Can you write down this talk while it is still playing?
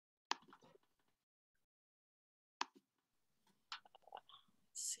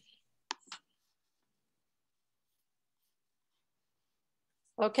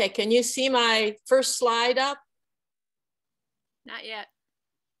Okay, can you see my first slide up? Not yet.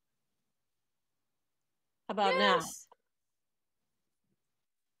 How about yes.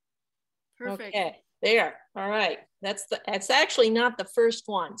 Now? Perfect. Okay, there. All right. That's actually not the first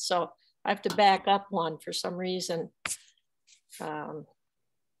one. So I have to back up one for some reason. Just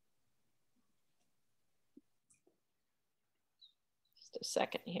a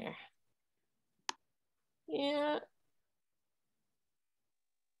second here. Yeah.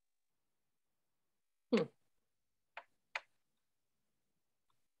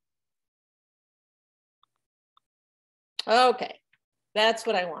 Okay, that's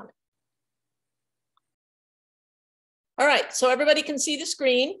what I wanted. All right, so everybody can see the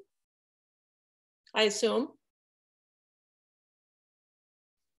screen, I assume.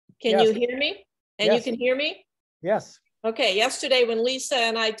 Can you hear me? And you can hear me? Yes. Okay, yesterday when Lisa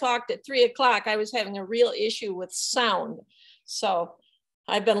and I talked at 3 o'clock, I was having a real issue with sound. So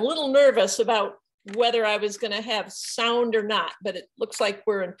I've been a little nervous about whether I was going to have sound or not, but it looks like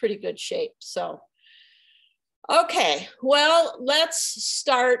we're in pretty good shape. So, okay, well, let's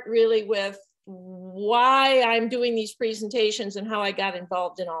start really with why I'm doing these presentations and how I got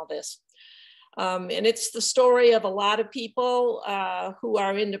involved in all this. And it's the story of a lot of people who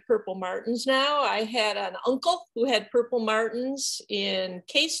are into purple martins now. I had an uncle who had purple martins in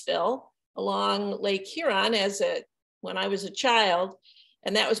Caseville along Lake Huron when I was a child.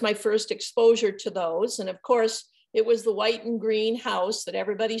 And that was my first exposure to those. And of course, it was the white and green house that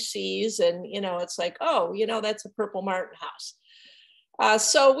everybody sees. And, you know, it's like, oh, you know, that's a purple martin house.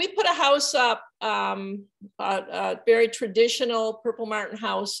 So we put a house up, a very traditional purple martin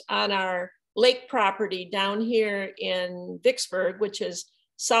house on our lake property down here in Vicksburg, which is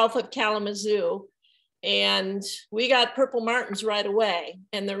south of Kalamazoo. And we got purple martins right away.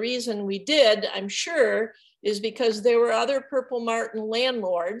 And the reason we did, I'm sure, is because there were other purple martin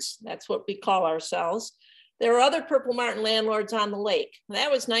landlords. That's what we call ourselves. There were other purple martin landlords on the lake. That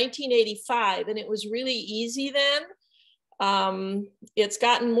was 1985, and it was really easy then. It's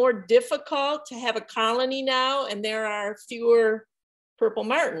gotten more difficult to have a colony now, and there are fewer purple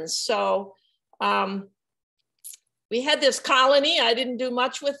martins. So we had this colony. I didn't do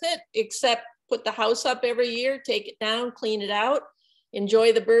much with it except put the house up every year, take it down, clean it out,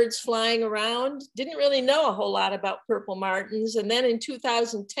 enjoy the birds flying around. Didn't really know a whole lot about purple martins. And then in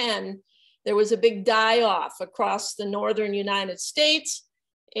 2010, there was a big die-off across the northern United States,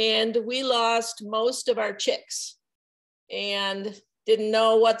 and we lost most of our chicks and didn't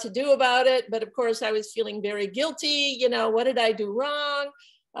know what to do about it. But of course, I was feeling very guilty. You know, what did I do wrong?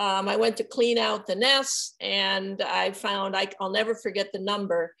 I went to clean out the nests, and I found, I'll never forget the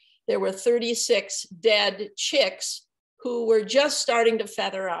number. There were 36 dead chicks who were just starting to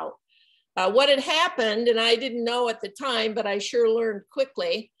feather out. What had happened, and I didn't know at the time, but I sure learned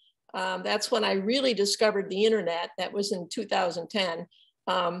quickly. That's when I really discovered the internet. That was in 2010.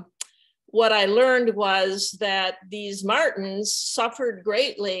 What I learned was that these martins suffered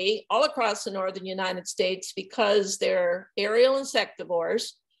greatly all across the northern United States because they're aerial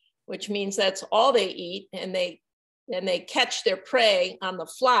insectivores, which means that's all they eat, and they catch their prey on the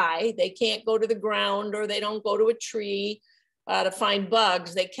fly. They can't go to the ground, or they don't go to a tree to find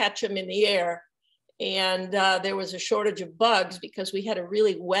bugs. They catch them in the air. And there was a shortage of bugs because we had a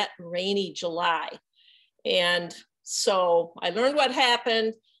really wet, rainy July. And so I learned what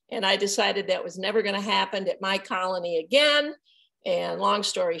happened, and I decided that was never going to happen at my colony again. And long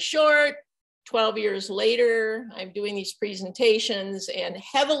story short, 12 years later, I'm doing these presentations and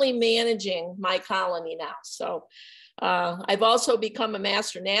heavily managing my colony now. So I've also become a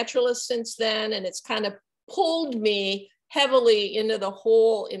master naturalist since then, and it's kind of pulled me heavily into the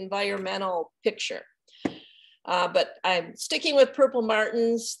whole environmental picture. But I'm sticking with purple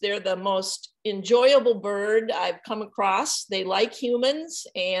martins. They're the most enjoyable bird I've come across. They like humans,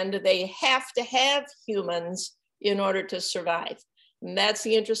 and they have to have humans in order to survive. And that's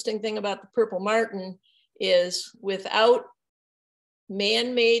the interesting thing about the purple martin, is without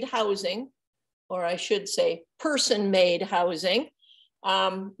man-made housing, or I should say person-made housing,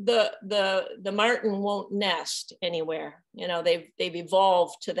 the martin won't nest anywhere. You know, they've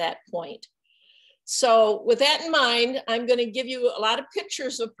evolved to that point. So with that in mind, I'm going to give you a lot of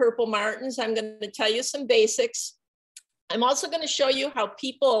pictures of purple martins. I'm going to tell you some basics. I'm also going to show you how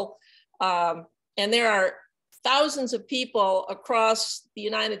people, and there are thousands of people across the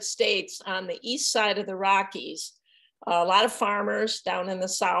United States on the east side of the Rockies, a lot of farmers down in the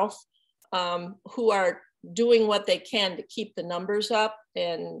south who are doing what they can to keep the numbers up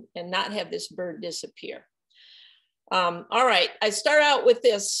and not have this bird disappear. All right, I start out with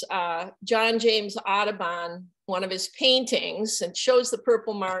this John James Audubon, one of his paintings and shows the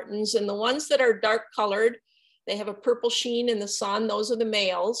purple martins, and the ones that are dark colored, they have a purple sheen in the sun. Those are the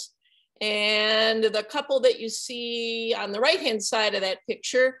males. And the couple that you see on the right-hand side of that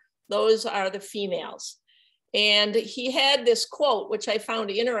picture, those are the females. And he had this quote, which I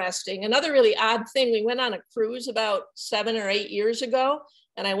found interesting. Another really odd thing, we went on a cruise about 7 or 8 years ago,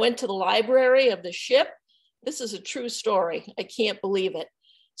 and I went to the library of the ship. This is a true story. I can't believe it.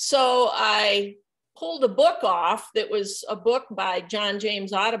 So I pulled a book off that was a book by John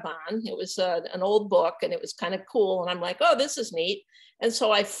James Audubon. It was an old book, and it was kind of cool. And I'm like, oh, this is neat. And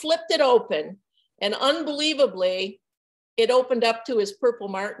so I flipped it open, and unbelievably, it opened up to his purple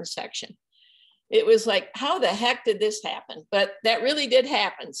martin section. It was like, how the heck did this happen? But that really did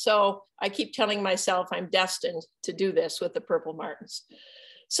happen. So I keep telling myself I'm destined to do this with the purple martins.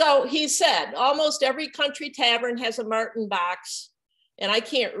 So he said, almost every country tavern has a martin box. And I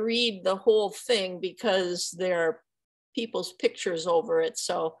can't read the whole thing because there are people's pictures over it.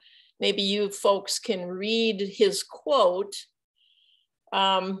 So maybe you folks can read his quote.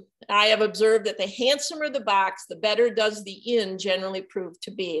 I have observed that the handsomer the box, the better does the inn generally prove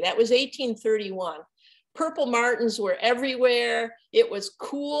to be. That was 1831. Purple martins were everywhere. It was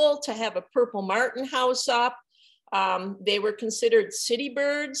cool to have a purple martin house up. They were considered city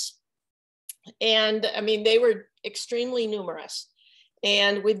birds. And I mean, they were extremely numerous.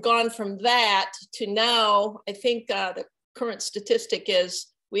 And we've gone from that to now, I think the current statistic is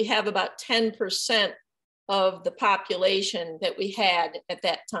we have about 10% of the population that we had at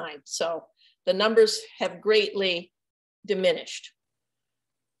that time. So the numbers have greatly diminished.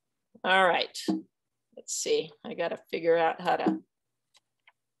 All right, let's see. I got to figure out how to.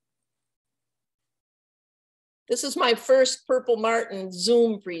 This is my first purple martin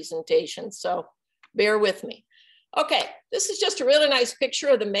Zoom presentation, so bear with me. Okay, this is just a really nice picture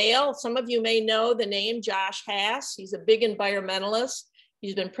of the male. Some of you may know the name Josh Hass. He's a big environmentalist.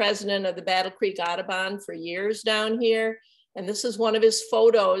 He's been president of the Battle Creek Audubon for years down here. And this is one of his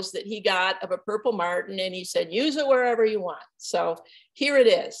photos that he got of a purple martin, and he said, use it wherever you want. So here it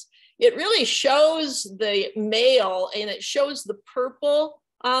is. It really shows the male, and it shows the purple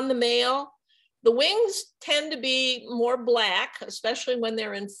on the male. The wings tend to be more black, especially when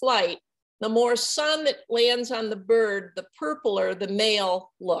they're in flight. The more sun that lands on the bird, the purpler the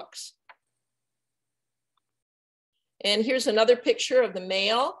male looks. And here's another picture of the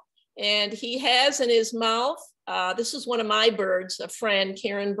male. And he has in his mouth, this is one of my birds, a friend,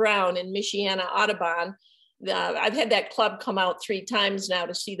 Karen Brown in Michiana Audubon. I've had that club come out 3 times now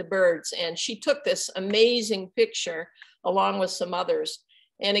to see the birds. And she took this amazing picture along with some others.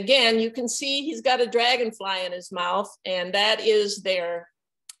 And again, you can see he's got a dragonfly in his mouth, and that is their,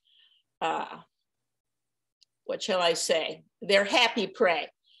 what shall I say? Their happy prey.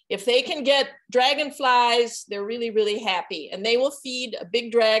 If they can get dragonflies, they're really, really happy. And they will feed a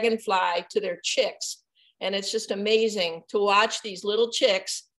big dragonfly to their chicks. And it's just amazing to watch these little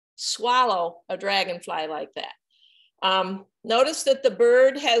chicks swallow a dragonfly like that. Notice that the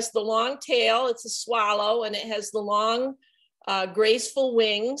bird has the long tail. It's a swallow, and it has the long, graceful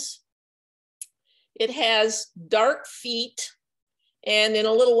wings. It has dark feet. And in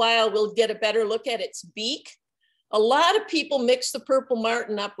a little while, we'll get a better look at its beak. A lot of people mix the purple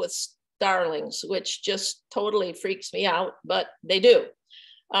martin up with starlings, which just totally freaks me out, but they do.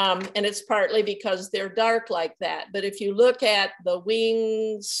 And it's partly because they're dark like that. But if you look at the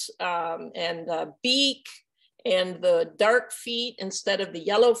wings and the beak and the dark feet instead of the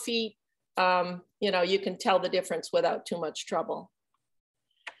yellow feet, you know, you can tell the difference without too much trouble.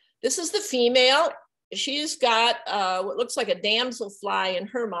 This is the female. She's got what looks like a damselfly in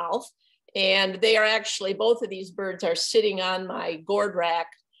her mouth. And they are actually, both of these birds are sitting on my gourd rack,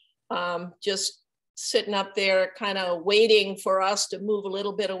 just sitting up there kind of waiting for us to move a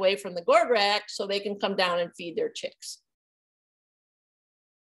little bit away from the gourd rack so they can come down and feed their chicks.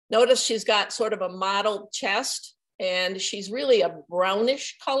 Notice she's got sort of a mottled chest, and she's really a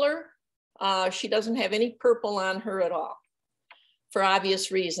brownish color. She doesn't have any purple on her at all, for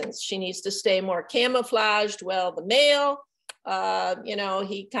obvious reasons. She needs to stay more camouflaged. Well, the male, you know,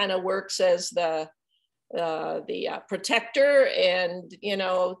 he kind of works as the protector, and, you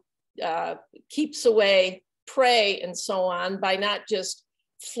know, keeps away prey and so on by not just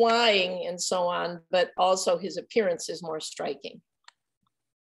flying and so on, but also his appearance is more striking.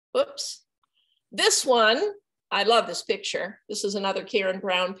 Whoops. This one, I love this picture. This is another Karen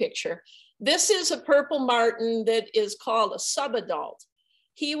Brown picture. This is a purple martin that is called a subadult.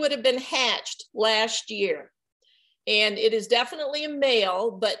 He would have been hatched last year. And it is definitely a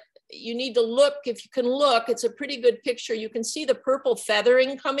male, but you need to look, if you can look, it's a pretty good picture. You can see the purple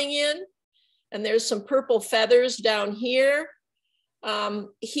feathering coming in. And there's some purple feathers down here.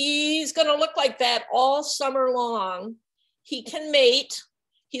 He's gonna look like that all summer long. He can mate.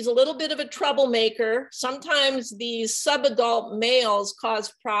 He's a little bit of a troublemaker. Sometimes these subadult males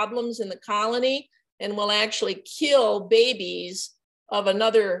cause problems in the colony and will actually kill babies of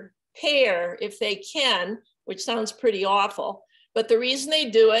another pair if they can, which sounds pretty awful. But the reason they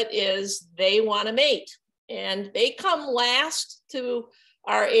do it is they want to mate, and they come last to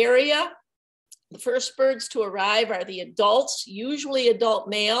our area. The first birds to arrive are the adults, usually adult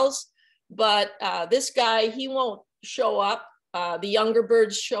males, but this guy, he won't show up. The younger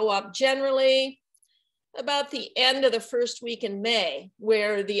birds show up generally about the end of the first week in May,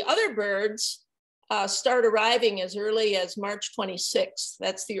 where the other birds start arriving as early as March 26th.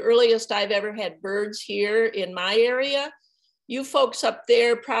 That's the earliest I've ever had birds here in my area. You folks up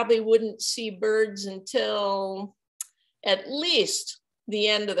there probably wouldn't see birds until at least the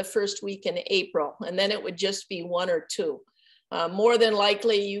end of the first week in April, and then it would just be one or two. More than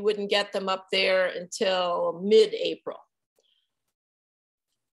likely, you wouldn't get them up there until mid-April.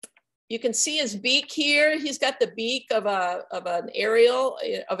 You can see his beak here. He's got the beak of an aerial,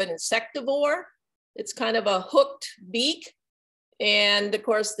 of an insectivore. It's kind of a hooked beak. And of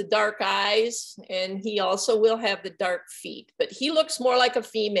course, the dark eyes, and he also will have the dark feet, but he looks more like a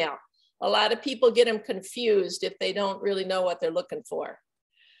female. A lot of people get him confused if they don't really know what they're looking for.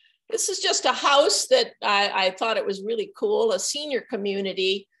 This is just a house that I thought it was really cool. A senior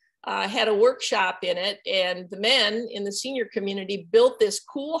community had a workshop in it, and the men in the senior community built this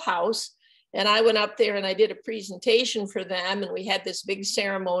cool house. And I went up there and I did a presentation for them, and we had this big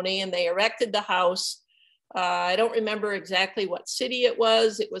ceremony, and they erected the house. I don't remember exactly what city it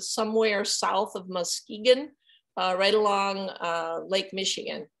was. It was somewhere south of Muskegon, right along Lake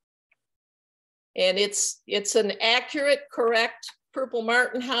Michigan. And it's an accurate, correct purple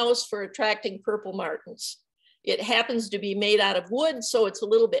martin house for attracting purple martins. It happens to be made out of wood, so it's a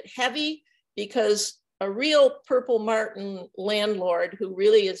little bit heavy, because a real purple martin landlord who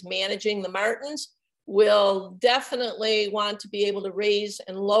really is managing the martins will definitely want to be able to raise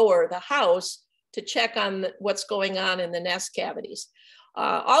and lower the house to check on what's going on in the nest cavities.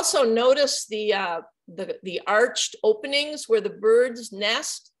 Also notice the arched openings where the birds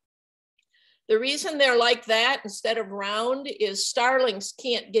nest. The reason they're like that instead of round is starlings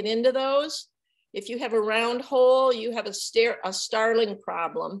can't get into those. If you have a round hole, you have a starling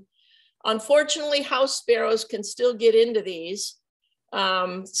problem. Unfortunately, house sparrows can still get into these.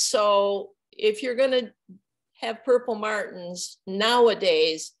 So if you're gonna have purple martins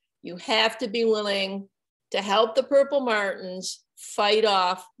nowadays, you have to be willing to help the purple martins fight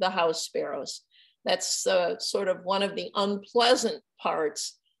off the house sparrows. That's sort of one of the unpleasant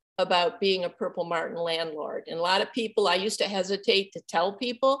parts about being a purple martin landlord. And a lot of people, I used to hesitate to tell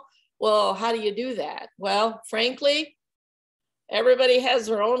people, well, how do you do that? Well, frankly, everybody has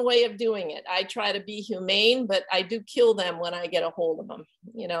their own way of doing it. I try to be humane, but I do kill them when I get a hold of them.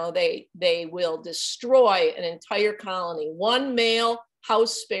 You know, they will destroy an entire colony. One male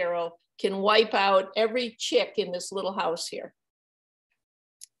house sparrow can wipe out every chick in this little house here.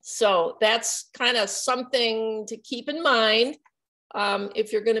 So that's kind of something to keep in mind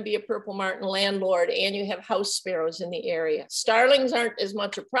if you're going to be a purple martin landlord and you have house sparrows in the area. Starlings aren't as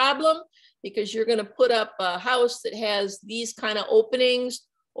much a problem because you're going to put up a house that has these kind of openings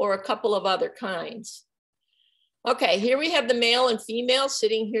or a couple of other kinds. Okay, here we have the male and female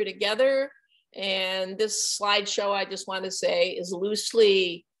sitting here together. And this slideshow, I just want to say, is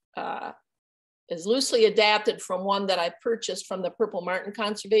loosely adapted from one that I purchased from the Purple Martin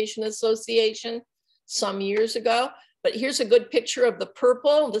Conservation Association some years ago. But here's a good picture of the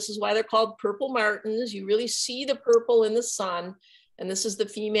purple. This is why they're called purple martins. You really see the purple in the sun. And this is the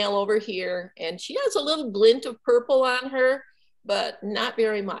female over here. And she has a little glint of purple on her, but not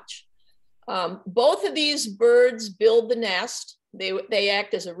very much. Both of these birds build the nest. They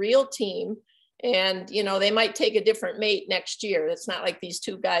act as a real team. And, you know, they might take a different mate next year. It's not like these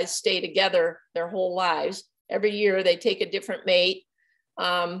two guys stay together their whole lives. Every year they take a different mate.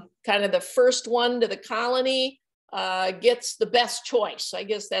 Kind of the first one to the colony gets the best choice. I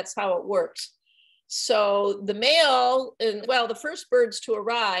guess that's how it works. So the male, and well, the first birds to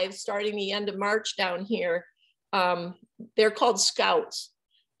arrive starting the end of March down here, they're called scouts,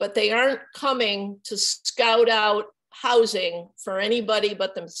 but they aren't coming to scout out housing for anybody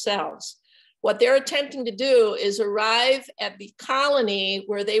but themselves. What they're attempting to do is arrive at the colony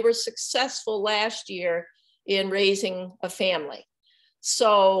where they were successful last year in raising a family.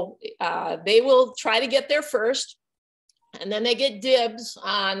 So they will try to get there first, and then they get dibs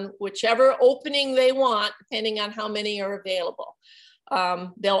on whichever opening they want, depending on how many are available.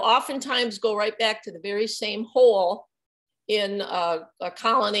 They'll oftentimes go right back to the very same hole in a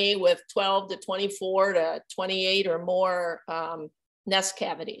colony with 12 to 24 to 28 or more nest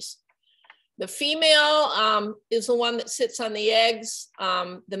cavities. The female is the one that sits on the eggs.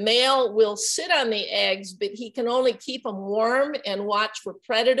 The male will sit on the eggs, but he can only keep them warm and watch for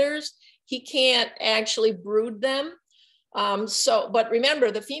predators. He can't actually brood them. But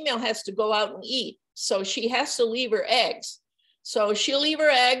remember, the female has to go out and eat. So she has to leave her eggs. So she'll leave her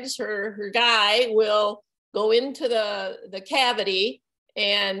eggs, her guy will go into the cavity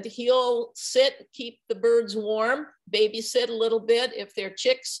and he'll sit, keep the birds warm, babysit a little bit if they're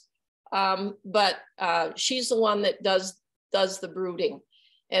chicks. But she's the one that does the brooding.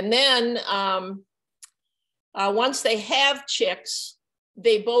 And then once they have chicks,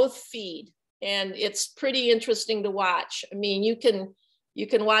 they both feed. And it's pretty interesting to watch. I mean, you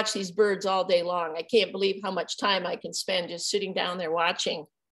can watch these birds all day long. I can't believe how much time I can spend just sitting down there watching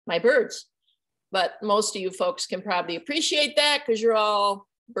my birds. But most of you folks can probably appreciate that because you're all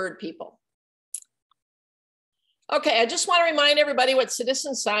bird people. Okay, I just want to remind everybody what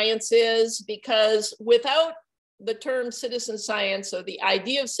citizen science is, because without the term citizen science or the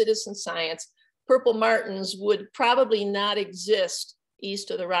idea of citizen science, purple martins would probably not exist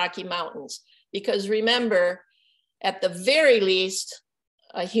east of the Rocky Mountains. Because remember, at the very least,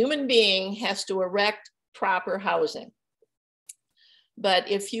 a human being has to erect proper housing.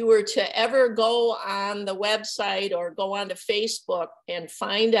 But if you were to ever go on the website or go onto Facebook and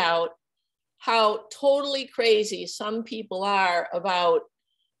find out how totally crazy some people are about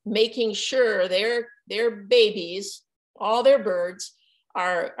making sure their babies, all their birds,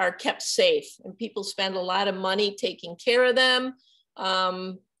 are kept safe. And people spend a lot of money taking care of them.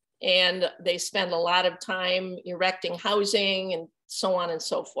 And they spend a lot of time erecting housing and so on and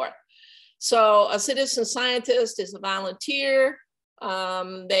so forth. So a citizen scientist is a volunteer.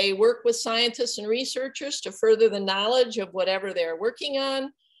 They work with scientists and researchers to further the knowledge of whatever they're working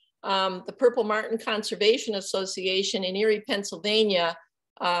on. The Purple Martin Conservation Association in Erie, Pennsylvania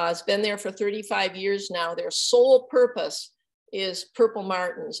has been there for 35 years now. Their sole purpose is purple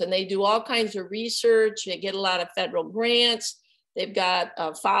martins, and they do all kinds of research. They get a lot of federal grants. They've got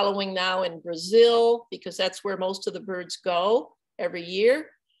a following now in Brazil because that's where most of the birds go every year.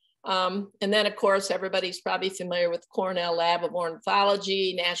 And then, of course, everybody's probably familiar with Cornell Lab of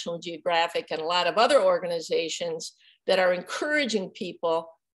Ornithology, National Geographic, and a lot of other organizations that are encouraging people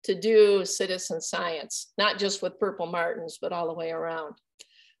to do citizen science, not just with purple martins, but all the way around.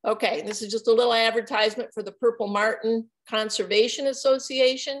 Okay, this is just a little advertisement for the Purple Martin Conservation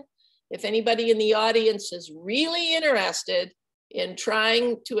Association. If anybody in the audience is really interested in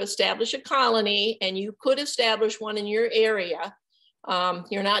trying to establish a colony, and you could establish one in your area,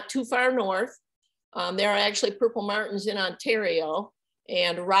 you're not too far north. There are actually purple martins in Ontario,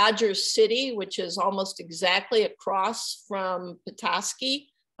 and Rogers City, which is almost exactly across from Petoskey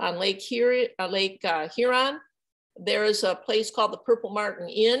on Lake Huron. There is a place called the Purple Martin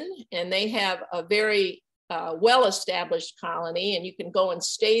Inn, and they have a very well-established colony, and you can go and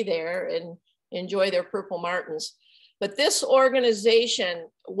stay there and enjoy their purple martins. But this organization,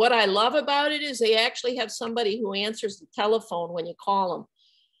 what I love about it is they actually have somebody who answers the telephone when you call them.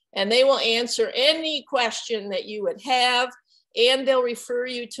 And they will answer any question that you would have, and they'll refer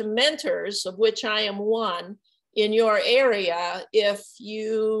you to mentors, of which I am one, in your area if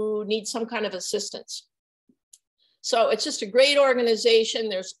you need some kind of assistance. So it's just a great organization.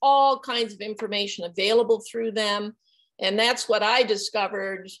 There's all kinds of information available through them. And that's what I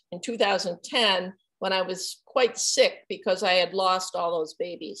discovered in 2010 when I was quite sick because I had lost all those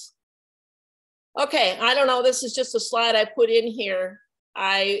babies. Okay, I don't know, this is just a slide I put in here.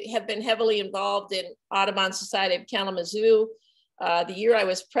 I have been heavily involved in Audubon Society of Kalamazoo. The year I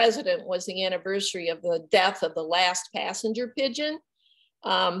was president was the anniversary of the death of the last passenger pigeon.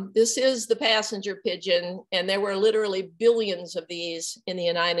 This is the passenger pigeon, and there were literally billions of these in the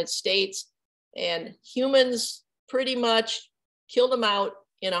United States, and humans pretty much killed them out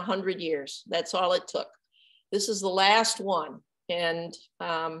in 100 years. That's all it took. This is the last one, and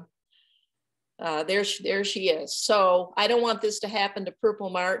there she is. So I don't want this to happen to purple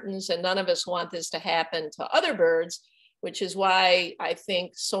martins, and none of us want this to happen to other birds, which is why I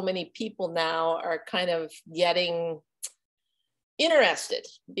think so many people now are kind of getting interested,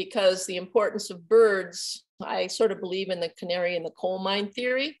 because the importance of birds, I sort of believe in the canary in the coal mine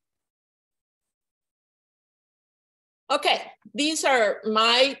theory. Okay, these are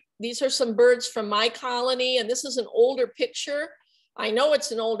some birds from my colony, and this is an older picture. I know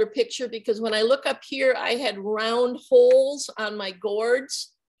it's an older picture because when I look up here, I had round holes on my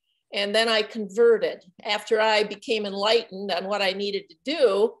gourds, And then I converted after I became enlightened on what I needed to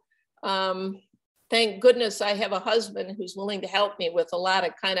do. Thank goodness I have a husband who's willing to help me with a lot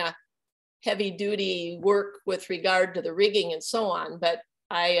of kind of heavy duty work with regard to the rigging and so on. But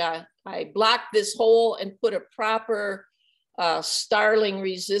I blocked this hole and put a proper starling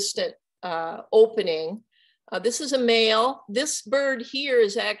resistant opening. This is a male. This bird here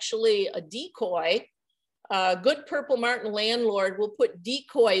is actually a decoy. Good purple martin landlord will put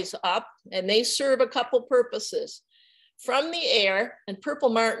decoys up, and they serve a couple purposes. From the air, and purple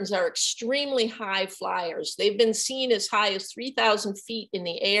martins are extremely high flyers. They've been seen as high as 3,000 feet in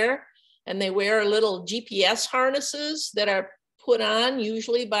the air, and they wear little GPS harnesses that are put on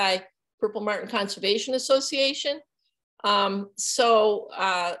usually by Purple Martin Conservation Association. You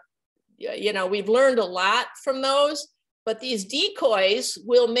know, we've learned a lot from those, but these decoys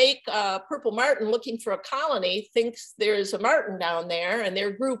will make a purple martin looking for a colony thinks there's a martin down there and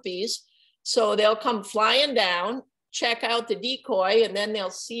they're groupies. So they'll come flying down, check out the decoy, and then they'll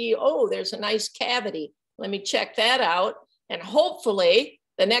see, oh, there's a nice cavity. Let me check that out. And hopefully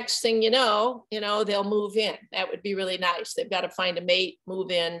the next thing you know, they'll move in. That would be really nice. They've got to find a mate,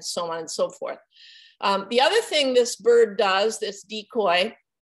 move in, so on and so forth. The other thing this bird does, this decoy,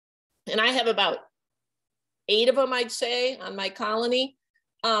 and I have about 8 of them, I'd say, on my colony.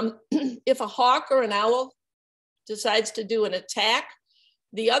 If a hawk or an owl decides to do an attack,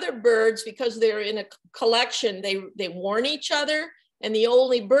 the other birds, because they're in a collection, they warn each other, and the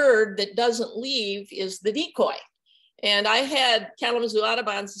only bird that doesn't leave is the decoy. And I had Kalamazoo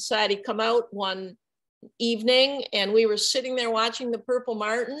Audubon Society come out one evening, and we were sitting there watching the purple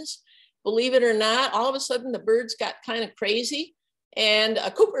martins. Believe it or not, all of a sudden the birds got kind of crazy, and a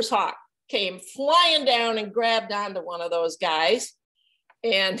Cooper's hawk came flying down and grabbed onto one of those guys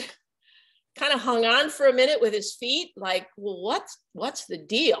and kind of hung on for a minute with his feet like, well, what's the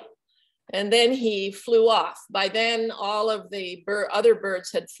deal? And then he flew off. By then, all of the other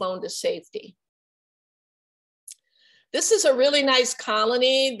birds had flown to safety. This is a really nice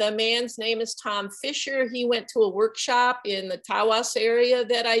colony. The man's name is Tom Fisher. He went to a workshop in the Tawas area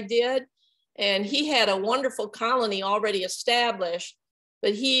that I did, and he had a wonderful colony already established.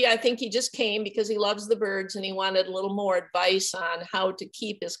 But I think he just came because he loves the birds and he wanted a little more advice on how to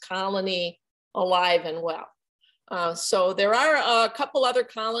keep his colony alive and well. So there are a couple other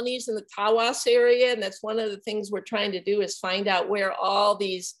colonies in the Tawas area, and that's one of the things we're trying to do is find out where all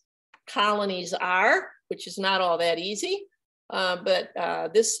these colonies are, which is not all that easy. But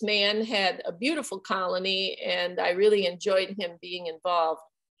this man had a beautiful colony, and I really enjoyed him being involved.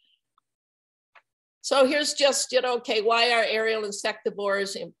 So here's just, okay, why are aerial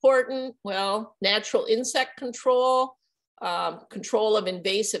insectivores important? Well, natural insect control, control of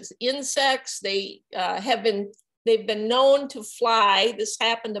invasive insects. They've been known to fly. This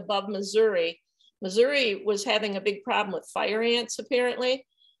happened above Missouri. Missouri was having a big problem with fire ants, apparently.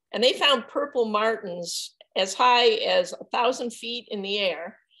 And they found purple martins as high as 1,000 feet in the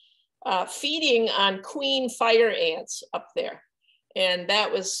air, feeding on queen fire ants up there. And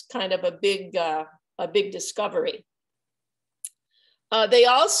that was kind of a big discovery. They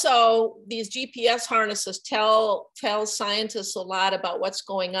also, these GPS harnesses tell scientists a lot about what's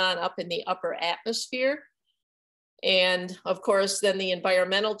going on up in the upper atmosphere. And of course, then the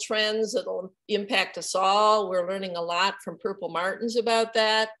environmental trends that'll impact us all. We're learning a lot from purple martins about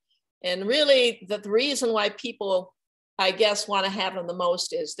that. And really the reason why people, I guess, want to have them the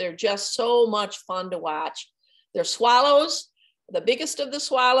most is they're just so much fun to watch. They're swallows. The biggest of the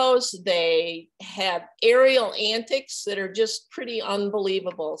swallows, they have aerial antics that are just pretty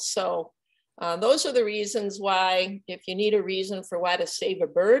unbelievable. So those are the reasons why, if you need a reason for why to save a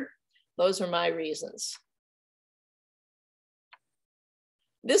bird, those are my reasons.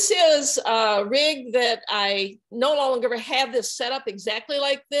 This is a rig that I no longer have this set up exactly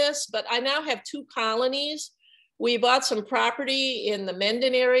like this, but I now have 2 colonies. We bought some property in the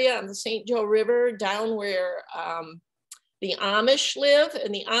Mendon area on the St. Joe River, down where the Amish live,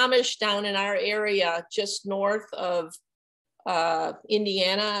 and the Amish down in our area, just north of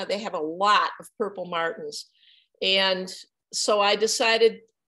Indiana, they have a lot of purple martins. And so I decided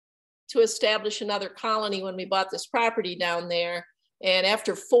to establish another colony when we bought this property down there. And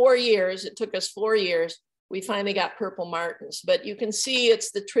after 4 years, it took us 4 years, we finally got purple martins. But you can see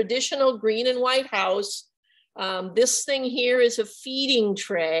it's the traditional green and white house. This thing here is a feeding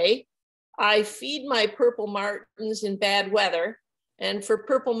tray. I feed my purple martins in bad weather. And for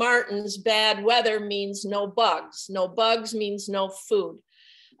purple martins, bad weather means no bugs. No bugs means no food.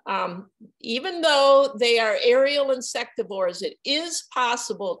 Even though they are aerial insectivores, it is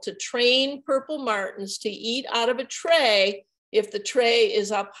possible to train purple martins to eat out of a tray if the tray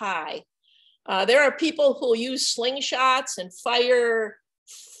is up high. There are people who use slingshots and fire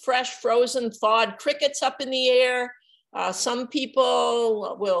fresh, frozen, thawed crickets up in the air. Some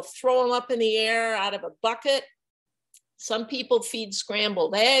people will throw them up in the air out of a bucket. Some people feed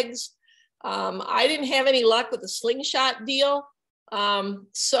scrambled eggs. I didn't have any luck with the slingshot deal.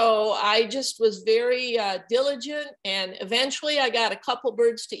 So I just was very diligent, and eventually I got a couple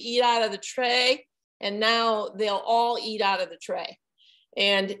birds to eat out of the tray, and now they'll all eat out of the tray.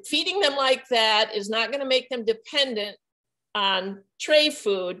 And feeding them like that is not going to make them dependent on tray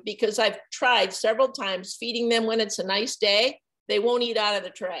food, because I've tried several times feeding them when it's a nice day. They won't eat out of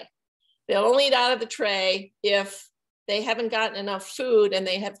the tray. They'll only eat out of the tray if they haven't gotten enough food and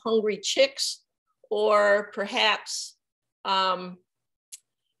they have hungry chicks, or perhaps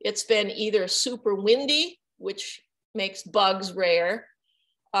it's been either super windy, which makes bugs rare.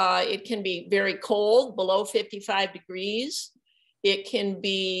 It can be very cold, below 55 degrees. It can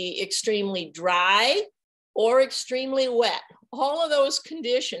be extremely dry or extremely wet. All of those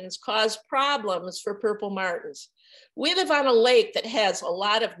conditions cause problems for purple martins. We live on a lake that has a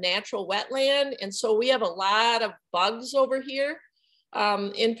lot of natural wetland, and so we have a lot of bugs over here.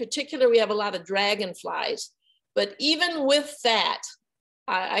 In particular, we have a lot of dragonflies. But even with that,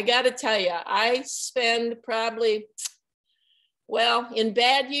 I got to tell you, I spend probably, well, in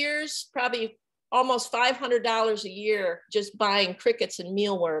bad years, probably almost $500 a year just buying crickets and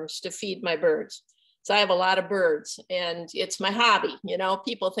mealworms to feed my birds. So I have a lot of birds, and it's my hobby. You know,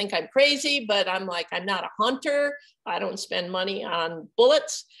 people think I'm crazy, but I'm like, I'm not a hunter. I don't spend money on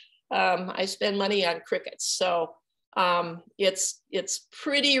bullets. I spend money on crickets. So it's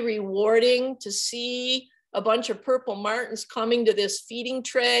pretty rewarding to see a bunch of purple martins coming to this feeding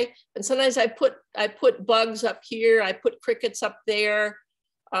tray. And sometimes I put bugs up here, I put crickets up there,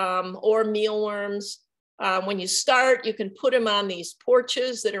 or mealworms. When you start, you can put them on these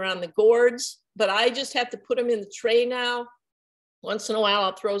porches that are on the gourds, but I just have to put them in the tray now. Once in a while,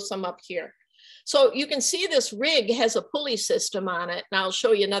 I'll throw some up here. So you can see this rig has a pulley system on it. And I'll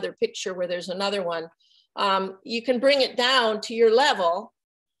show you another picture where there's another one. You can bring it down to your level.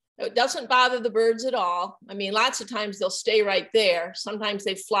 It doesn't bother the birds at all. I mean, lots of times they'll stay right there. Sometimes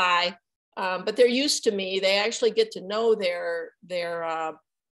they fly, but they're used to me. They actually get to know their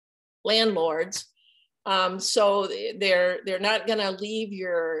landlords. So they're not going to leave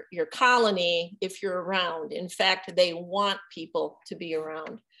your colony if you're around. In fact, they want people to be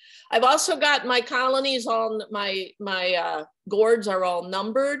around. I've also got my colonies, all my gourds are all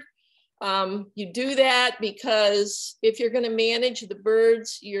numbered. You do that because if you're going to manage the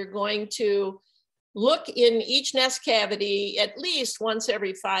birds, you're going to look in each nest cavity at least once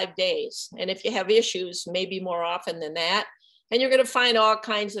every 5 days. And if you have issues, maybe more often than that. And you're going to find all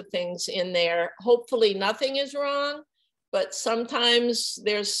kinds of things in there. Hopefully nothing is wrong, but sometimes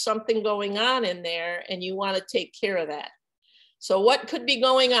there's something going on in there and you want to take care of that. So what could be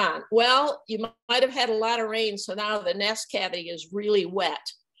going on? Well, you might have had a lot of rain, so now the nest cavity is really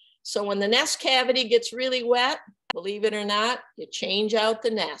wet. So when the nest cavity gets really wet, believe it or not, you change out the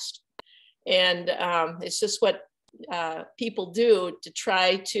nest. And it's just what people do to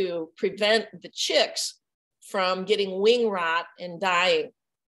try to prevent the chicks from getting wing rot and dying.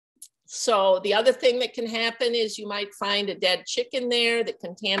 So the other thing that can happen is you might find a dead chick in there that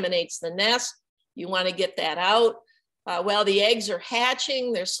contaminates the nest. You want to get that out. While the eggs are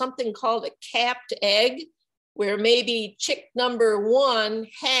hatching, there's something called a capped egg, where maybe chick number 1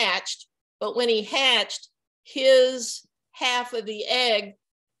 hatched, but when he hatched, his half of the egg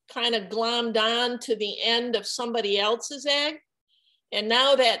kind of glommed on to the end of somebody else's egg. And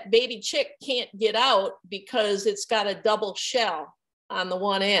now that baby chick can't get out because it's got a double shell on the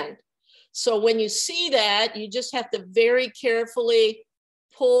one end. So when you see that, you just have to very carefully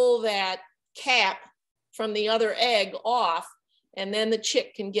pull that cap from the other egg off, and then the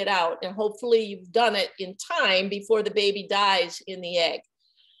chick can get out. And hopefully you've done it in time before the baby dies in the egg.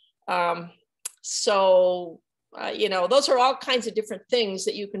 You know, those are all kinds of different things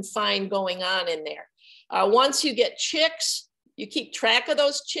that you can find going on in there. Once you get chicks, you keep track of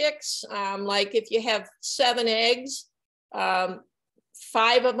those chicks. Like if you have 7 eggs, 5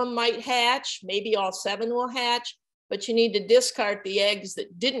 of them might hatch, maybe all 7 will hatch, but you need to discard the eggs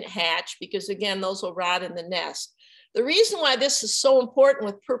that didn't hatch because again, those will rot in the nest. The reason why this is so important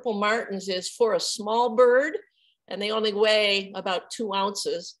with purple martins is for a small bird, and they only weigh about 2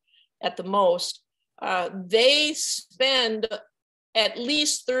 ounces at the most, they spend at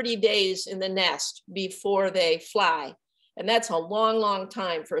least 30 days in the nest before they fly. And that's a long, long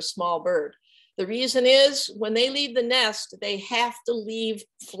time for a small bird. The reason is when they leave the nest, they have to leave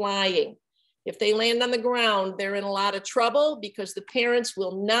flying. If they land on the ground, they're in a lot of trouble because the parents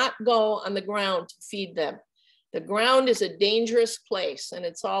will not go on the ground to feed them. The ground is a dangerous place, and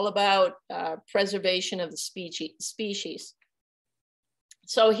it's all about preservation of the species.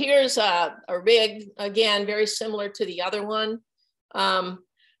 So here's a rig, again, very similar to the other one.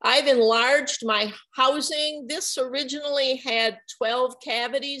 I've enlarged my housing. This originally had 12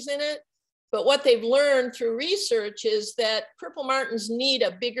 cavities in it, but what they've learned through research is that purple martins need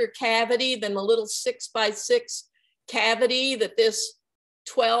a bigger cavity than the little 6x6 cavity that this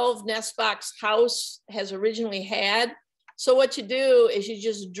 12 nest box house has originally had. So what you do is you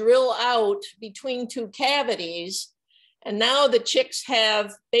just drill out between two cavities, and now the chicks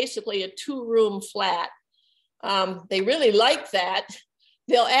have basically a 2-room flat. They really like that.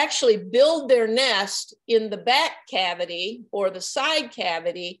 They'll actually build their nest in the back cavity or the side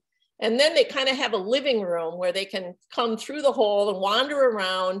cavity, and then they kind of have a living room where they can come through the hole and wander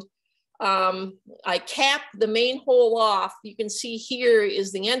around. I cap the main hole off. You can see here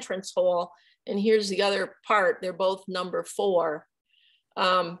is the entrance hole, and here's the other part. They're both number 4.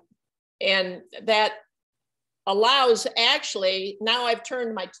 And that allows, actually, now I've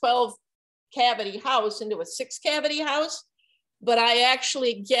turned my 12 cavity house into a 6 cavity house, but I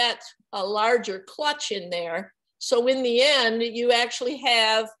actually get a larger clutch in there. So in the end, you actually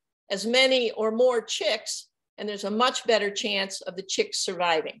have as many or more chicks, and there's a much better chance of the chicks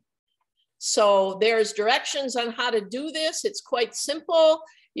surviving. So there's directions on how to do this. It's quite simple.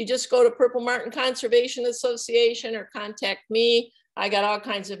 You just go to Purple Martin Conservation Association or contact me. I got all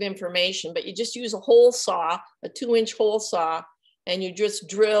kinds of information, but you just use a hole saw, a 2-inch hole saw, and you just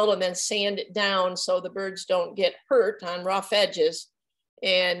drill and then sand it down so the birds don't get hurt on rough edges.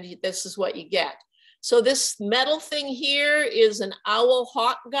 And this is what you get. So this metal thing here is an owl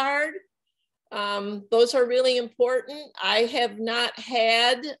hawk guard. Those are really important. I have not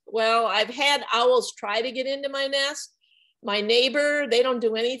had, well, I've had owls try to get into my nest. My neighbor, they don't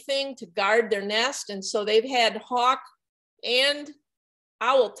do anything to guard their nest. And so they've had hawk and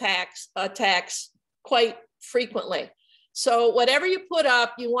owl attacks quite frequently. So whatever you put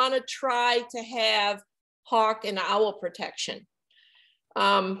up, you want to try to have hawk and owl protection.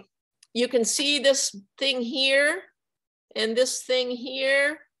 You can see this thing here and this thing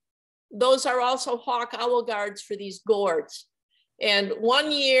here. Those are also hawk owl guards for these gourds. And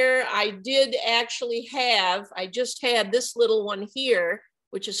one year I did actually have, I just had this little one here,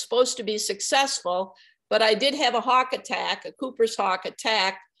 which is supposed to be successful, but I did have a hawk attack, a Cooper's hawk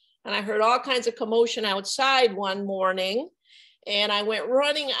attack. And I heard all kinds of commotion outside one morning, and I went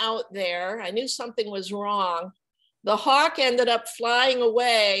running out there. I knew something was wrong. The hawk ended up flying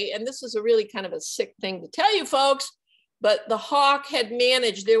away, and this is a really kind of a sick thing to tell you folks, but the hawk had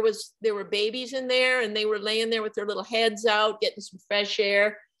managed, there were babies in there, and they were laying there with their little heads out, getting some fresh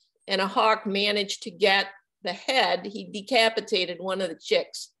air, and a hawk managed to get the head. He decapitated one of the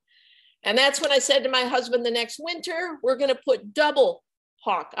chicks. And that's when I said to my husband the next winter, we're gonna put double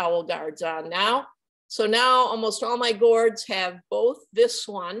hawk owl guards on now. So now almost all my gourds have both this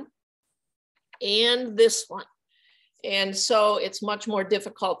one and this one. And so it's much more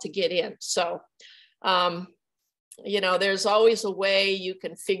difficult to get in. So, you know, there's always a way you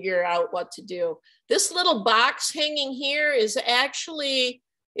can figure out what to do. This little box hanging here is actually,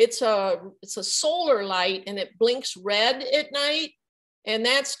 it's a solar light, and it blinks red at night. And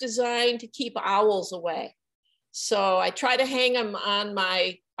that's designed to keep owls away. So I try to hang them on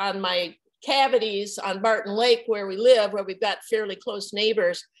my cavities on Barton Lake where we live, where we've got fairly close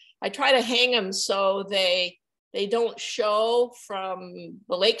neighbors. I try to hang them so they don't show from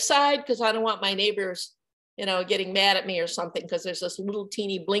the lakeside, because I don't want my neighbors, you know, getting mad at me or something, because there's this little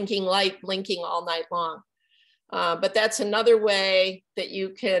teeny blinking light blinking all night long. But that's another way that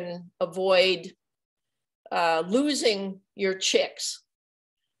you can avoid losing your chicks.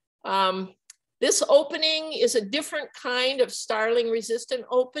 This opening is a different kind of starling resistant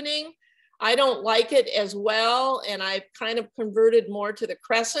opening. I don't like it as well, and I've kind of converted more to the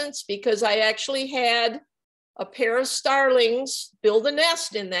crescents, because I actually had a pair of starlings build a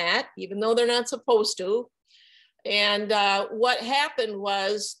nest in that, even though they're not supposed to. And what happened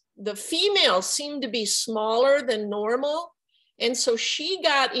was the female seemed to be smaller than normal. And so she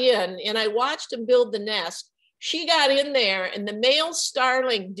got in, and I watched them build the nest. She got in there, and the male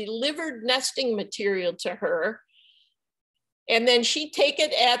starling delivered nesting material to her. And then she'd take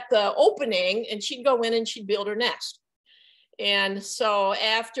it at the opening, and she'd go in and she'd build her nest. And so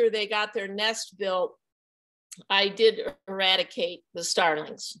after they got their nest built, I did eradicate the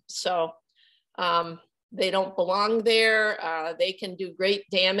starlings. So they don't belong there. They can do great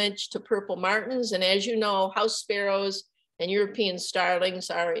damage to purple martins. And as you know, house sparrows and European starlings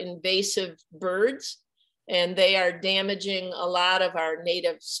are invasive birds, and they are damaging a lot of our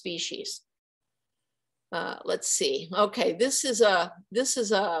native species. Let's see. Okay, this is a,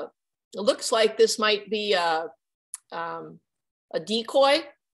 it looks like this might be a decoy.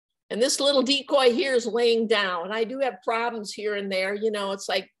 And this little decoy here is laying down. I do have problems here and there. You know, it's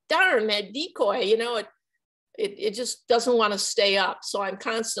like, darn, that decoy, you know, it just doesn't want to stay up. So I'm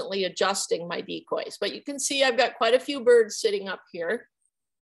constantly adjusting my decoys. But you can see I've got quite a few birds sitting up here.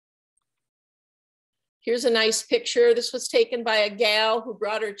 Here's a nice picture. This was taken by a gal who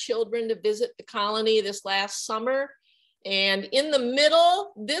brought her children to visit the colony this last summer. And in the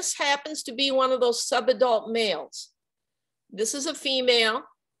middle, this happens to be one of those subadult males. This is a female.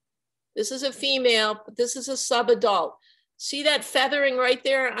 This is a female, but this is a subadult. See that feathering right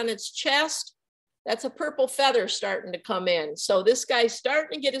there on its chest? That's a purple feather starting to come in. So this guy's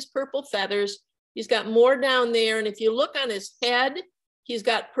starting to get his purple feathers. He's got more down there. And if you look on his head, he's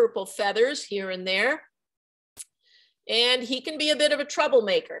got purple feathers here and there. And he can be a bit of a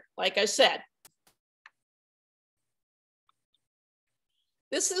troublemaker, like I said.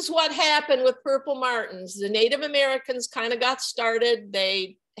 This is what happened with purple martins. The Native Americans kind of got started.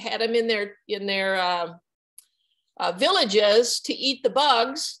 They had them in their villages to eat the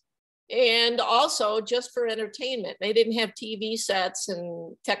bugs, and also just for entertainment. They didn't have TV sets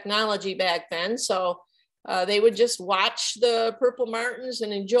and technology back then, so they would just watch the purple martins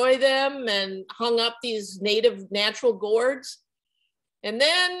and enjoy them, and hung up these native natural gourds. And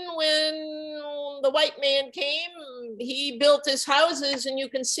then when the white man came, he built his houses, and you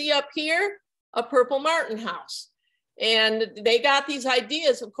can see up here a purple martin house. And they got these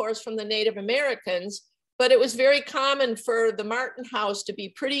ideas, of course, from the Native Americans, but it was very common for the martin house to be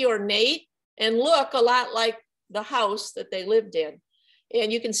pretty ornate and look a lot like the house that they lived in.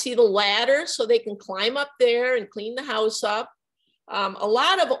 And you can see the ladder, so they can climb up there and clean the house up. A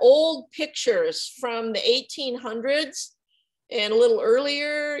lot of old pictures from the 1800s and a little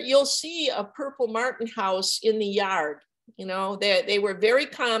earlier, you'll see a purple martin house in the yard. You know, they were very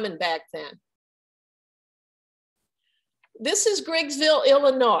common back then. This is Graceful,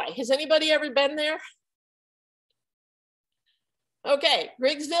 Illinois. Has anybody ever been there? Okay,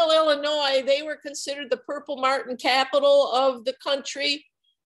 Graceful, Illinois, they were considered the purple martin capital of the country.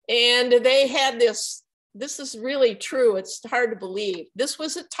 And they had this is really true. It's hard to believe. This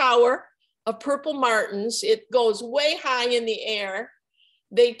was a tower of purple martins. It goes way high in the air.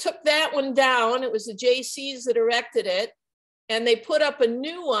 They took that one down. It was the JCs that erected it. And they put up a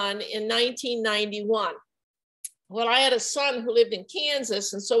new one in 1991. Well, I had a son who lived in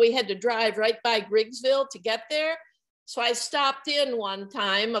Kansas, and so we had to drive right by Griggsville to get there. So I stopped in one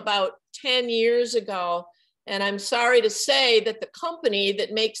time about 10 years ago, and I'm sorry to say that the company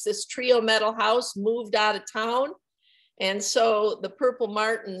that makes this trio metal house moved out of town. And so the purple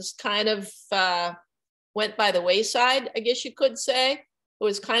martins kind of went by the wayside, I guess you could say. It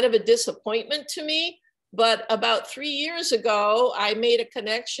was kind of a disappointment to me. But about 3 years ago, I made a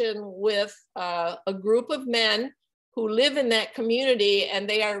connection with a group of men who live in that community, and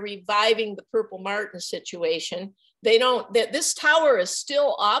they are reviving the purple martin situation. This tower is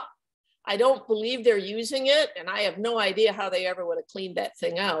still up. I don't believe they're using it, and I have no idea how they ever would have cleaned that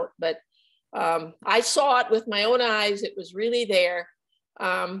thing out. But I saw it with my own eyes. It was really there.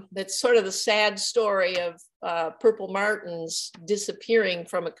 That's sort of the sad story of purple martins disappearing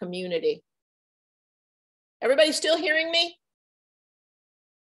from a community. Everybody still hearing me?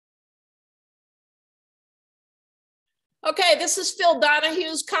 Okay, this is Phil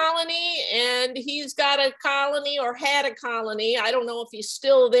Donahue's colony, and he's got a colony, or had a colony. I don't know if he's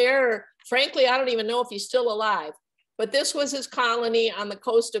still there, or frankly, I don't even know if he's still alive. But this was his colony on the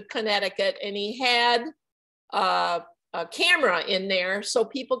coast of Connecticut, and he had a camera in there so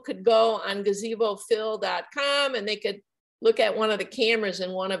people could go on gazebophil.com and they could look at one of the cameras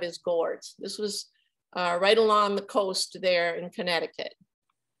in one of his gourds. This was right along the coast there in Connecticut.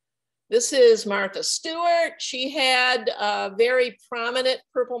 This is Martha Stewart. She had a very prominent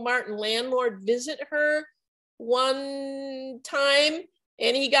purple martin landlord visit her one time,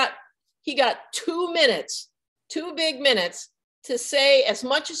 and he got 2 minutes, 2 big minutes, to say as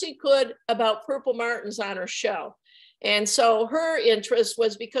much as he could about purple martins on her show. And so her interest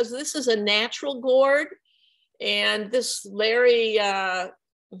was because this is a natural gourd, and this Larry, and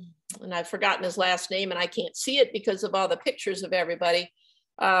I've forgotten his last name, and I can't see it because of all the pictures of everybody.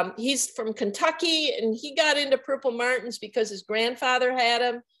 He's from Kentucky, and he got into purple martins because his grandfather had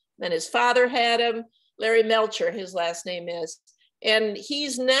him, then his father had him. Larry Melcher, his last name is. And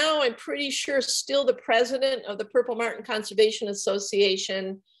he's now, I'm pretty sure, still the president of the Purple Martin Conservation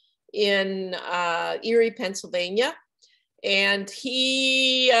Association in Erie, Pennsylvania. And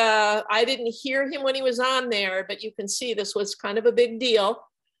I didn't hear him when he was on there, but you can see this was kind of a big deal.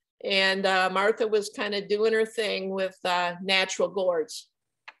 And Martha was kind of doing her thing with natural gourds.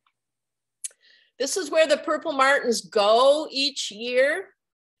 This is where the purple martins go each year.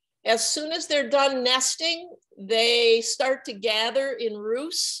 As soon as they're done nesting, they start to gather in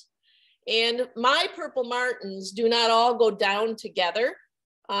roosts. And my purple martins do not all go down together.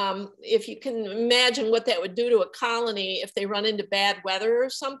 If you can imagine what that would do to a colony if they run into bad weather or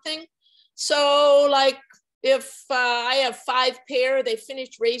something. So like if I have 5 pair, they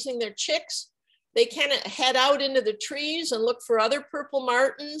finished raising their chicks, they kind of head out into the trees and look for other purple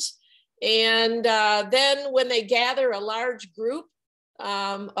martins. And then when they gather a large group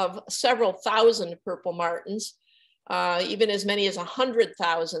of several thousand purple martins, even as many as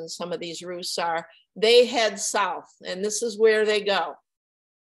 100,000, some of these roosts are, they head south, and this is where they go.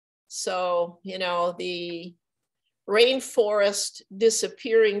 So, you know, the rainforest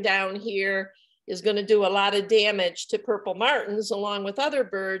disappearing down here is going to do a lot of damage to purple martins along with other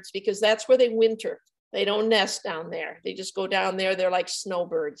birds, because that's where they winter. They don't nest down there. They just go down there. They're like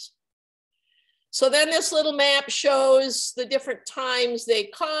snowbirds. So then this little map shows the different times they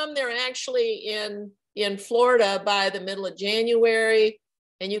come. They're actually in Florida by the middle of January,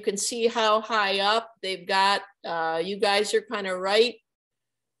 and you can see how high up they've got. You guys are kind of right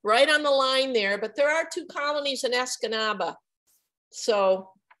on the line there, but there are 2 colonies in Escanaba. So,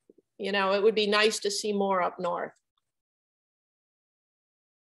 you know, it would be nice to see more up north.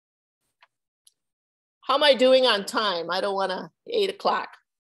 How am I doing on time? I don't want to 8 o'clock.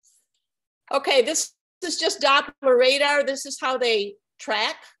 Okay, this is just Doppler radar. This is how they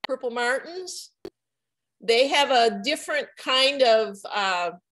track purple martins. They have a different kind of,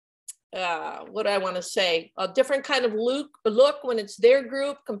 what do I want to say? A different kind of look when it's their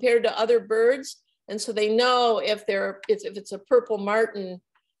group compared to other birds. And so they know if it's a purple martin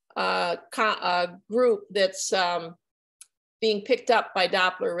group that's being picked up by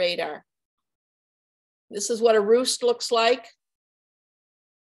Doppler radar. This is what a roost looks like.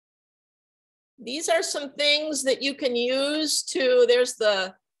 These are some things that you can use to, there's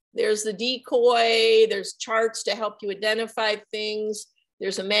the decoy, there's charts to help you identify things.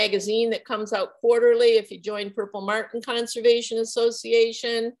 There's a magazine that comes out quarterly if you join Purple Martin Conservation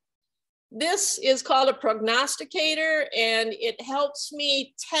Association. This is called a prognosticator, and it helps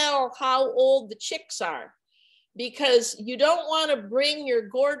me tell how old the chicks are, because you don't want to bring your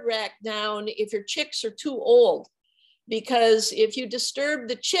gourd rack down if your chicks are too old, because if you disturb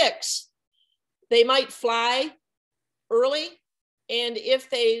the chicks, they might fly early. And if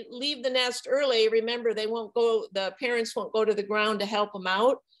they leave the nest early, remember, the parents won't go to the ground to help them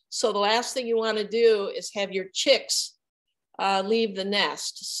out. So the last thing you want to do is have your chicks leave the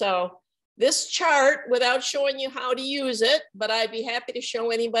nest. So this chart, without showing you how to use it, but I'd be happy to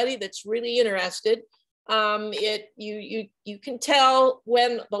show anybody that's really interested. You can tell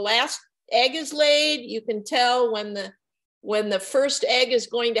when the last egg is laid. You can tell when the first egg is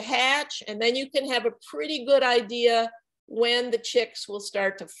going to hatch, and then you can have a pretty good idea when the chicks will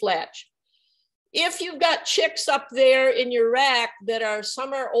start to fletch. If you've got chicks up there in your rack that are,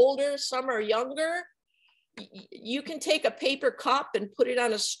 some are older, some are younger, you can take a paper cup and put it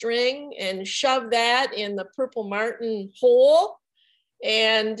on a string and shove that in the purple martin hole,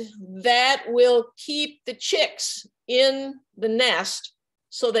 and that will keep the chicks in the nest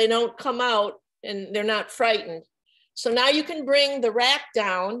so they don't come out and they're not frightened. So now you can bring the rack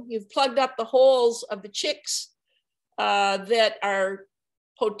down. You've plugged up the holes of the chicks that are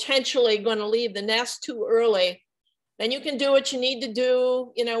potentially going to leave the nest too early. Then you can do what you need to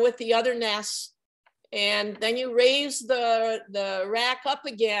do, you know, with the other nests. And then you raise the rack up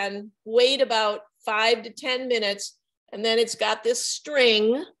again, wait about 5 to 10 minutes, and then it's got this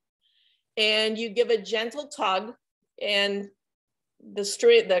string, and you give a gentle tug, and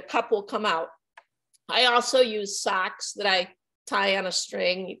the cup will come out. I also use socks that I tie on a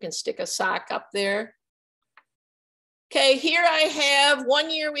string. You can stick a sock up there. Okay, here I have,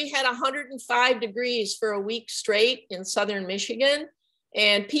 one year we had 105 degrees for a week straight in southern Michigan,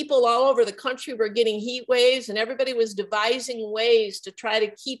 and people all over the country were getting heat waves, and everybody was devising ways to try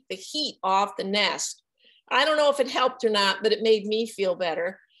to keep the heat off the nest. I don't know if it helped or not, but it made me feel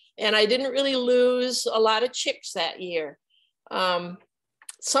better. And I didn't really lose a lot of chicks that year.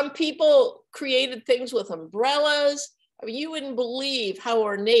 Some people created things with umbrellas. I mean, you wouldn't believe how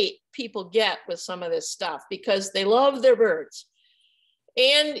ornate people get with some of this stuff because they love their birds.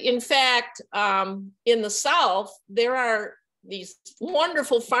 And in fact, in the South, there are these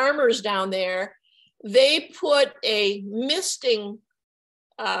wonderful farmers down there. They put a misting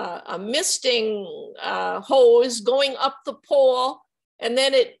a misting hose going up the pole, and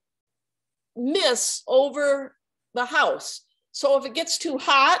then it mists over the house. So if it gets too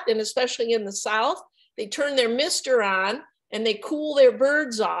hot, and especially in the South, they turn their mister on and they cool their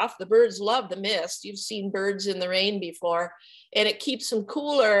birds off. The birds love the mist. You've seen birds in the rain before, and it keeps them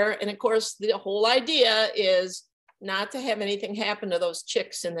cooler. And of course, the whole idea is not to have anything happen to those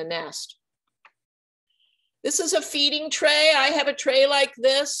chicks in the nest. This is a feeding tray. I have a tray like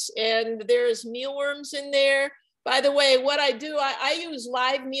this, and there's mealworms in there. By the way, what I do, I use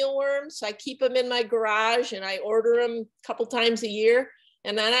live mealworms. I keep them in my garage, and I order them a couple times a year.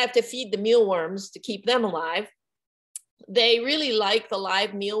 And then I have to feed the mealworms to keep them alive. They really like the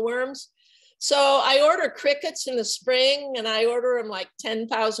live mealworms. So I order crickets in the spring, and I order them like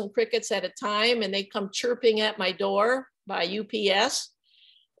 10,000 crickets at a time, and they come chirping at my door by UPS.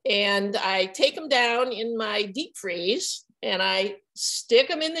 And I take them down in my deep freeze, and I stick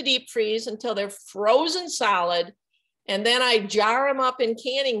them in the deep freeze until they're frozen solid. And then I jar them up in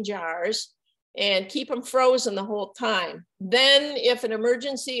canning jars and keep them frozen the whole time. Then if an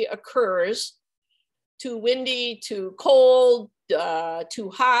emergency occurs, too windy, too cold, too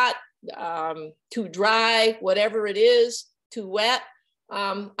hot, too dry, whatever it is, too wet,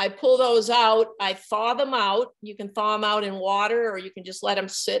 I pull those out, I thaw them out. You can thaw them out in water, or you can just let them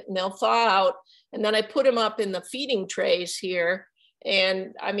sit and they'll thaw out. And then I put them up in the feeding trays here.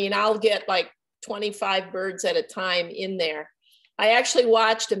 And I mean, I'll get like 25 birds at a time in there. I actually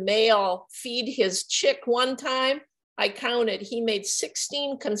watched a male feed his chick one time. I counted, he made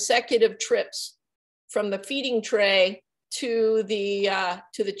 16 consecutive trips from the feeding tray to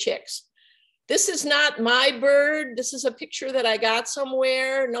the chicks. This is not my bird. This is a picture that I got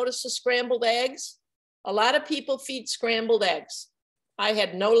somewhere. Notice the scrambled eggs. A lot of people feed scrambled eggs. I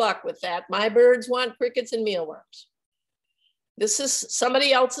had no luck with that. My birds want crickets and mealworms. This is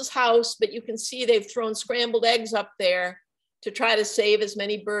somebody else's house, but you can see they've thrown scrambled eggs up there to try to save as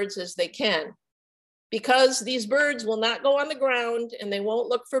many birds as they can. Because these birds will not go on the ground, and they won't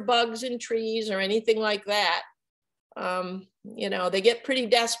look for bugs in trees or anything like that. You know, they get pretty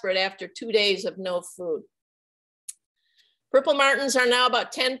desperate after 2 days of no food. Purple martins are now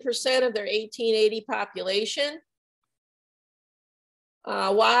about 10% of their 1880 population.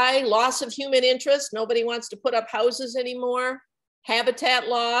 Why? Loss of human interest. Nobody wants to put up houses anymore. Habitat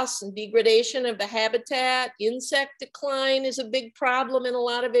loss and degradation of the habitat. Insect decline is a big problem in a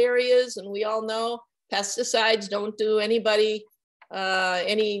lot of areas, and we all know pesticides don't do anybody,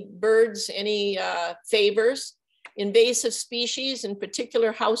 any birds, any favors. Invasive species, in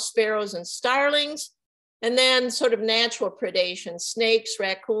particular house sparrows and starlings, and then sort of natural predation, snakes,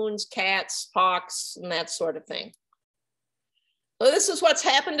 raccoons, cats, hawks, and that sort of thing. So this is what's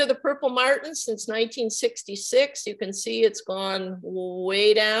happened to the purple martin since 1966. You can see it's gone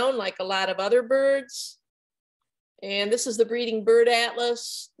way down like a lot of other birds. And this is the breeding bird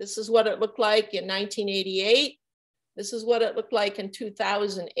atlas. This is what it looked like in 1988. This is what it looked like in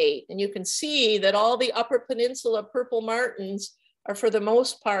 2008. And you can see that all the Upper Peninsula purple martins are, for the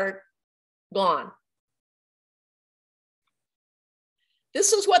most part, gone.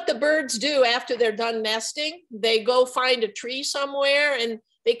 This is what the birds do after they're done nesting. They go find a tree somewhere, and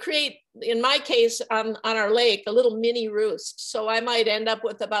they create, in my case, on our lake, a little mini roost. So I might end up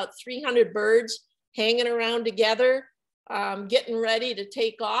with about 300 birds hanging around together, getting ready to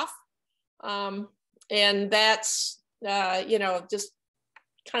take off. And that's, you know, just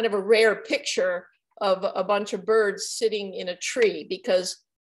kind of a rare picture of a bunch of birds sitting in a tree, because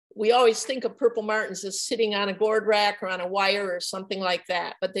we always think of purple martins as sitting on a gourd rack or on a wire or something like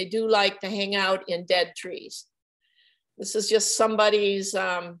that, but they do like to hang out in dead trees. This is just somebody's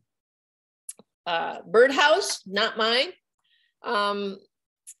birdhouse, not mine. A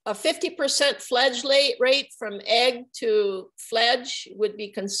 50% fledge rate from egg to fledge would be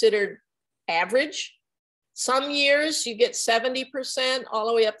considered average. Some years you get 70% all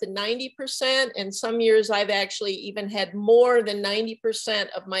the way up to 90%. And some years I've actually even had more than 90%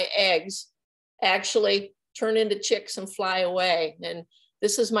 of my eggs actually turn into chicks and fly away. And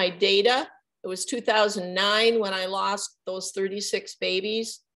this is my data. It was 2009 when I lost those 36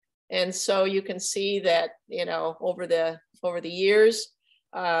 babies. And so you can see that, you know, over the years,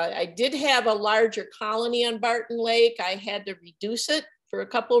 I did have a larger colony on Barton Lake. I had to reduce it for a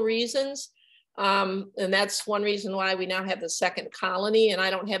couple of reasons. And that's one reason why we now have the second colony, and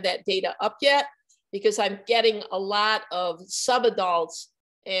I don't have that data up yet because I'm getting a lot of subadults,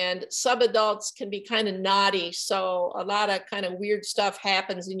 and subadults can be kind of naughty. So a lot of kind of weird stuff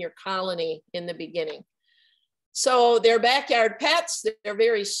happens in your colony in the beginning. So they're backyard pets. They're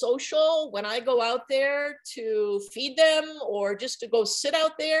very social. When I go out there to feed them or just to go sit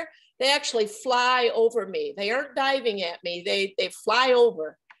out there, they actually fly over me. They aren't diving at me. They fly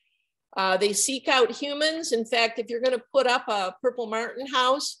over. They seek out humans. In fact, if you're going to put up a purple martin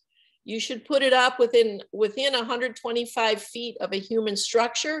house, you should put it up within 125 feet of a human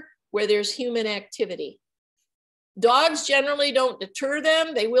structure where there's human activity. Dogs generally don't deter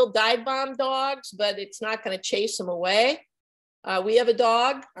them. They will dive bomb dogs, but it's not going to chase them away. We have a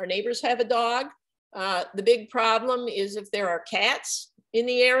dog. Our neighbors have a dog. The big problem is if there are cats in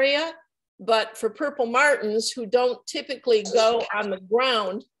the area. But for purple martins who don't typically go on the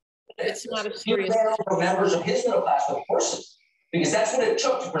ground, it's not a serious issue. Members of his middle class with horses, because that's what it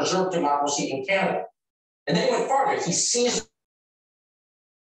took to preserve democracy in Canada. And then he went farther. He seized.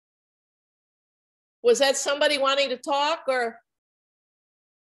 Was that somebody wanting to talk or?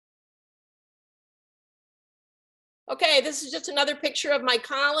 Okay, this is just another picture of my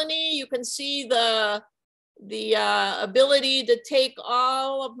colony. You can see the ability to take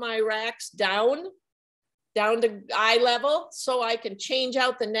all of my racks down to eye level so I can change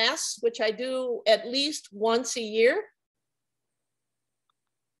out the nests, which I do at least once a year.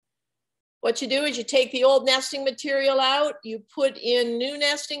 What you do is you take the old nesting material out, you put in new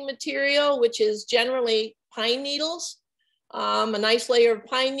nesting material, which is generally pine needles, a nice layer of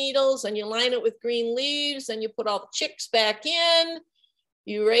pine needles, and you line it with green leaves, and you put all the chicks back in,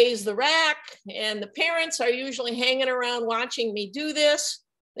 you raise the rack, and the parents are usually hanging around watching me do this.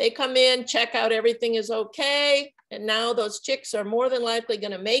 They come in, check out everything is okay, and now those chicks are more than likely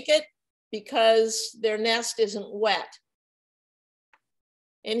going to make it because their nest isn't wet.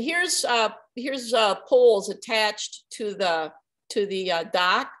 And here's poles attached to the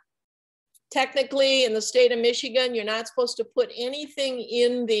dock. Technically, in the state of Michigan, you're not supposed to put anything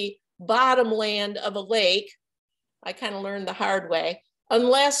in the bottom land of a lake. I kind of learned the hard way,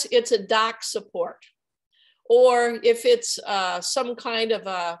 unless it's a dock support. Or if it's some kind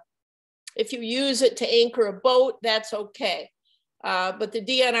of if you use it to anchor a boat, that's okay. But the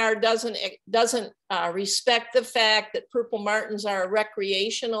DNR doesn't respect the fact that purple martins are a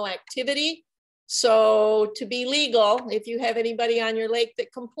recreational activity. So to be legal, if you have anybody on your lake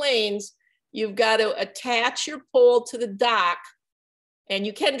that complains, you've got to attach your pole to the dock, and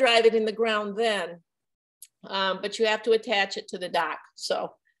you can drive it in the ground then, but you have to attach it to the dock.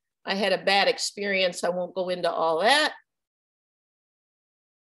 So I had a bad experience. I won't go into all that.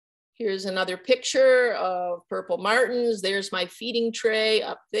 Here's another picture of purple martins. There's my feeding tray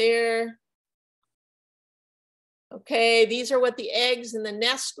up there. Okay, these are what the eggs in the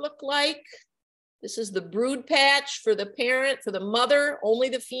nest look like. This is the brood patch for the parent, for the mother. Only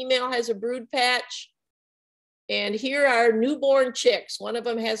the female has a brood patch. And here are newborn chicks. One of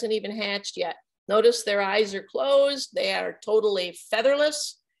them hasn't even hatched yet. Notice their eyes are closed. They are totally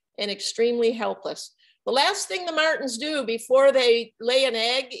featherless and extremely helpless. The last thing the martins do before they lay an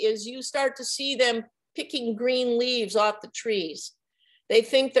egg is you start to see them picking green leaves off the trees. They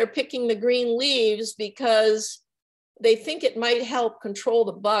think they're picking the green leaves because they think it might help control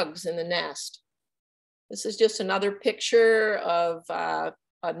the bugs in the nest. This is just another picture of a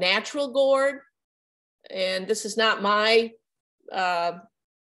natural gourd. And this is not my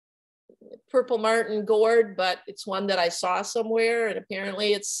purple martin gourd, but it's one that I saw somewhere, and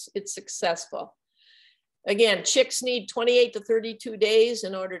apparently it's successful. Again, chicks need 28 to 32 days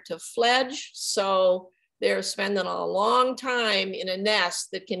in order to fledge. So they're spending a long time in a nest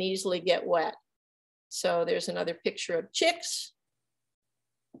that can easily get wet. So there's another picture of chicks.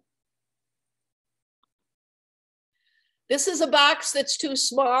 This is a box that's too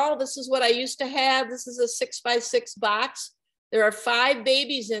small. This is what I used to have. This is a 6x6 box. There are 5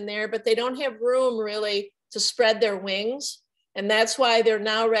 babies in there, but they don't have room really to spread their wings. And that's why they're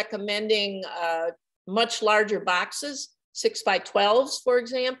now recommending much larger boxes, 6x12s, for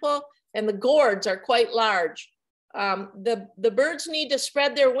example, and the gourds are quite large. The birds need to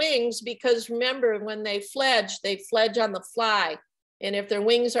spread their wings because remember, when they fledge on the fly. And if their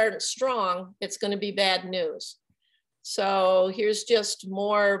wings aren't strong, it's going to be bad news. So here's just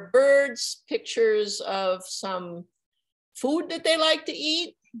more birds, pictures of some food that they like to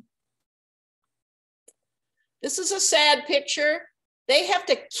eat. This is a sad picture. They have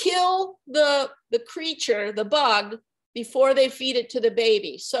to kill the creature, the bug, before they feed it to the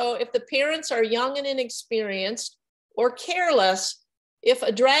baby. So if the parents are young and inexperienced or careless, if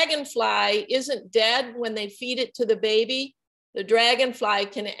a dragonfly isn't dead when they feed it to the baby, the dragonfly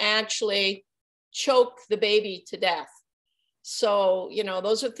can actually choke the baby to death. So, you know,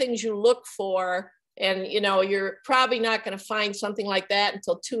 those are things you look for And, you know, you're probably not going to find something like that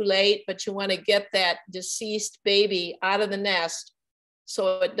until too late, but you want to get that deceased baby out of the nest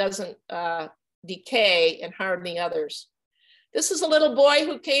so it doesn't decay and harm the others. This is a little boy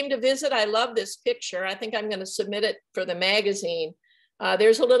who came to visit. I love this picture. I think I'm going to submit it for the magazine.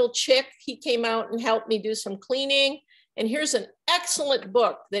 There's a little chick. He came out and helped me do some cleaning. And here's an excellent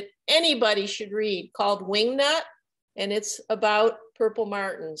book that anybody should read called Wingnut, and it's about purple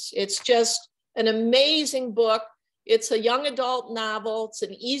martins. It's just an amazing book. It's a young adult novel. It's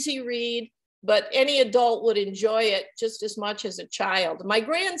an easy read, but any adult would enjoy it just as much as a child. My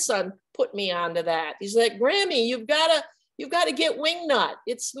grandson put me onto that. He's like, Grammy, you've got to get Wingnut.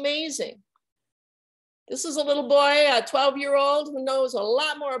 It's amazing. This is a little boy, a 12-year-old who knows a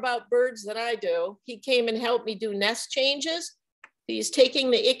lot more about birds than I do. He came and helped me do nest changes. He's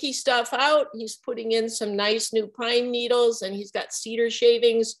taking the icky stuff out. He's putting in some nice new pine needles, and he's got cedar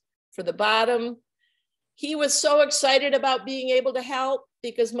shavings for the bottom. He was so excited about being able to help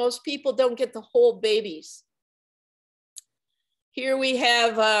because most people don't get to hold babies. Here we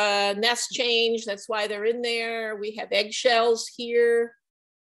have a nest change. That's why they're in there. We have eggshells here.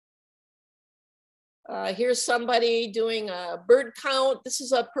 Here's somebody doing a bird count. This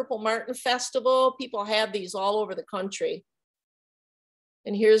is a Purple Martin Festival. People have these all over the country.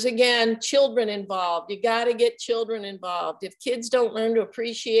 And here's again, children involved. You got to get children involved. If kids don't learn to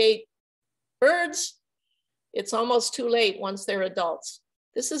appreciate birds, it's almost too late once they're adults.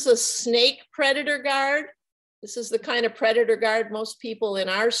 This is a snake predator guard. This is the kind of predator guard most people in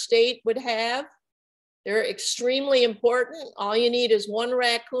our state would have. They're extremely important. All you need is one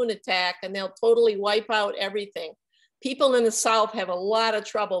raccoon attack and they'll totally wipe out everything. People in the South have a lot of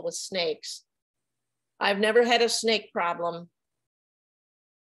trouble with snakes. I've never had a snake problem.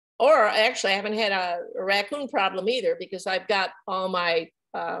 Or actually, I haven't had a raccoon problem either because I've got all my,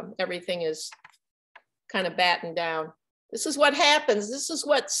 everything is kind of battened down. This is what happens. This is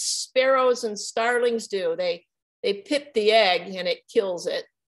what sparrows and starlings do. They pip the egg and it kills it.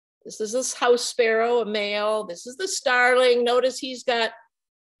 This is this house sparrow, a male. This is the starling. Notice he's got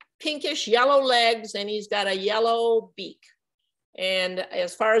pinkish yellow legs and he's got a yellow beak. And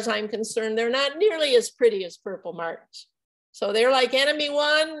as far as I'm concerned, they're not nearly as pretty as purple martins. So they're like enemy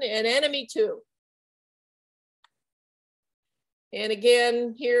 1 and enemy 2. And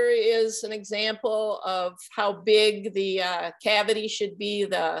again, here is an example of how big the cavity should be,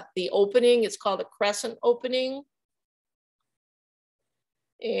 the opening. It's called a crescent opening.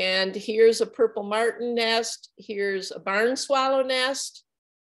 And here's a purple martin nest. Here's a barn swallow nest.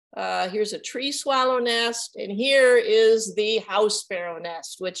 Here's a tree swallow nest. And here is the house sparrow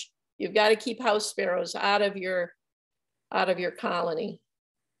nest, which you've got to keep house sparrows out of your colony.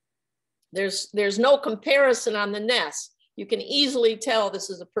 There's no comparison on the nest. You can easily tell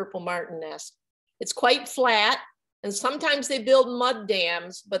this is a purple martin nest. It's quite flat, and sometimes they build mud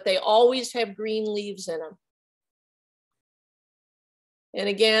dams, but they always have green leaves in them. And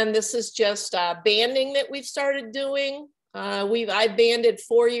again, this is just banding that we've started doing. I've banded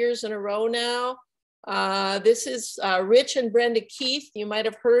 4 years in a row now. This is Rich and Brenda Keith. You might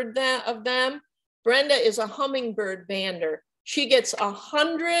have heard of them. Brenda is a hummingbird bander. She gets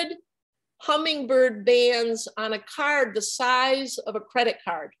 100 hummingbird bands on a card the size of a credit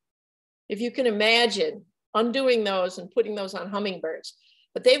card. If you can imagine undoing those and putting those on hummingbirds.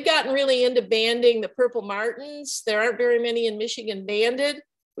 But they've gotten really into banding the purple martins. There aren't very many in Michigan banded.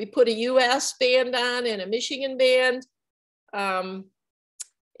 We put a US band on and a Michigan band, and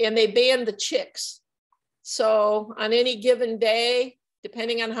they band the chicks. So on any given day,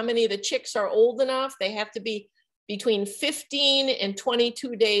 depending on how many of the chicks are old enough, they have to be between 15 and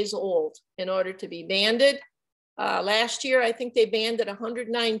 22 days old in order to be banded. Last year, I think they banded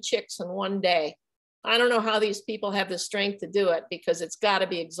 109 chicks in one day. I don't know how these people have the strength to do it because it's got to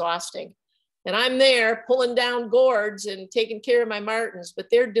be exhausting. And I'm there pulling down gourds and taking care of my martins, but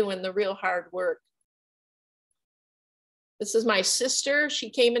they're doing the real hard work. This is my sister.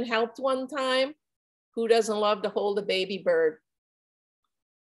 She came and helped one time. Who doesn't love to hold a baby bird?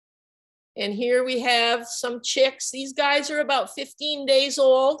 And here we have some chicks. These guys are about 15 days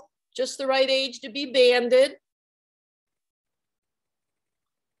old, just the right age to be banded.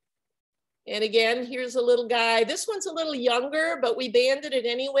 And again, here's a little guy. This one's a little younger, but we banded it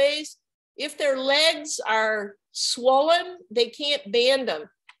anyways. If their legs are swollen, they can't band them.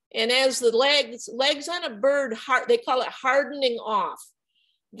 And as the legs on a bird, they call it hardening off,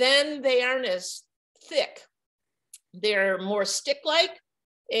 then they aren't as thick. They're more stick-like.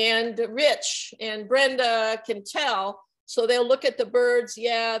 And Rich and Brenda can tell, so they'll look at the birds.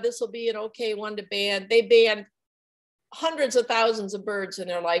 Yeah, this will be an okay one to band. They band hundreds of thousands of birds in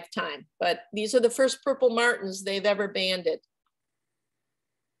their lifetime, but these are the first purple martins they've ever banded.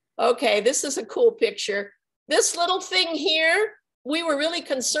 Okay, this is a cool picture. This little thing here, we were really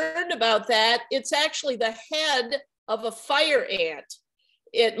concerned about that. It's actually the head of a fire ant.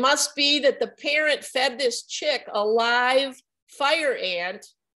 It must be that the parent fed this chick a live fire ant,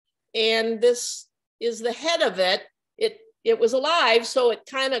 and this is the head of it. It was alive, so it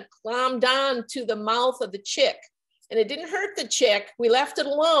kind of glommed on to the mouth of the chick. And it didn't hurt the chick. We left it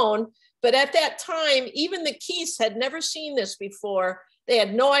alone. But at that time, even the Keiths had never seen this before. They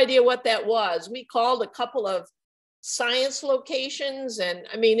had no idea what that was. We called a couple of science locations, and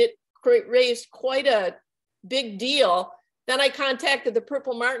I mean, it raised quite a big deal. Then I contacted the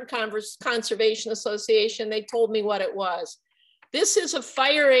Purple Martin Conservation Association. They told me what it was. This is a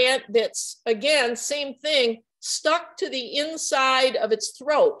fire ant that's, again, same thing, stuck to the inside of its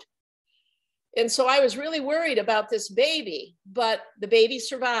throat. And so I was really worried about this baby, but the baby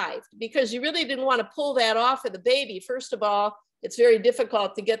survived, because you really didn't want to pull that off of the baby. First of all, it's very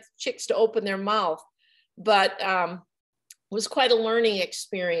difficult to get chicks to open their mouth, but it was quite a learning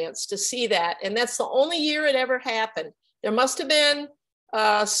experience to see that. And that's the only year it ever happened. There must have been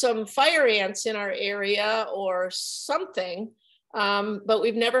some fire ants in our area or something, but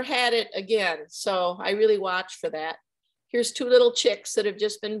we've never had it again. So I really watch for that. Here's two little chicks that have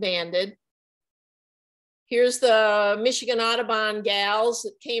just been banded. Here's the Michigan Audubon gals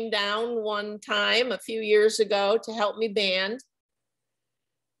that came down one time a few years ago to help me band.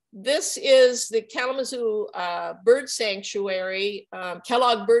 This is the Kalamazoo Bird Sanctuary,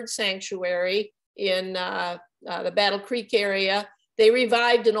 Kellogg Bird Sanctuary in the Battle Creek area. They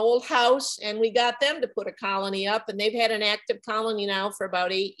revived an old house, and we got them to put a colony up, and they've had an active colony now for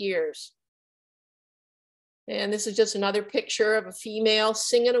about 8 years. And this is just another picture of a female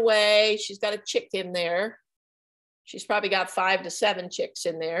singing away. She's got a chick in there. She's probably got 5 to 7 chicks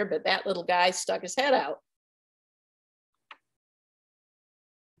in there, but that little guy stuck his head out.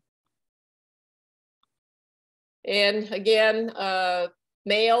 And again,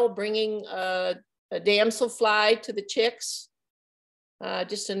 male bringing a damselfly to the chicks.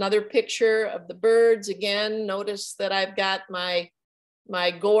 Just another picture of the birds. Again, notice that I've got my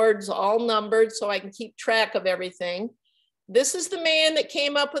gourds all numbered so I can keep track of everything. This is the man that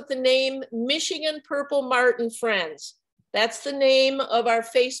came up with the name Michigan Purple Martin Friends. That's the name of our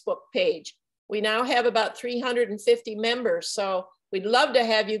Facebook page. We now have about 350 members, so we'd love to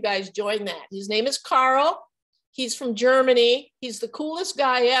have you guys join that. His name is Carl. He's from Germany. He's the coolest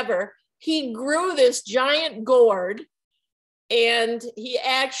guy ever. He grew this giant gourd, and he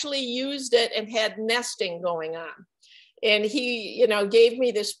actually used it and had nesting going on. And he, gave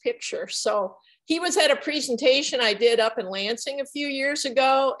me this picture. So he was at a presentation I did up in Lansing a few years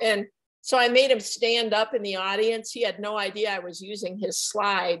ago. And so I made him stand up in the audience. He had no idea I was using his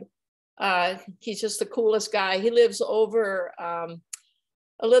slide. He's just the coolest guy. He lives over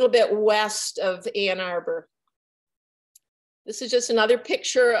a little bit west of Ann Arbor. This is just another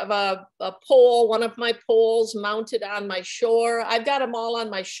picture of a pole, one of my poles mounted on my shore. I've got them all on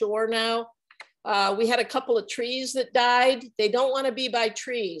my shore now. We had a couple of trees that died. They don't want to be by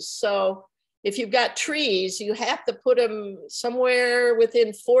trees. So if you've got trees, you have to put them somewhere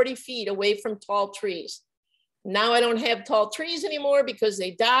within 40 feet away from tall trees. Now I don't have tall trees anymore because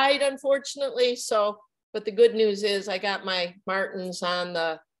they died, unfortunately. So, but the good news is I got my martins on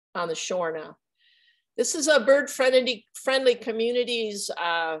the shore now. This is a bird-friendly communities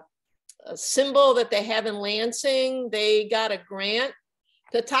a symbol that they have in Lansing. They got a grant.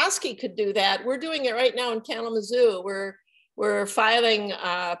 Petoskey could do that. We're doing it right now in Kalamazoo. We're filing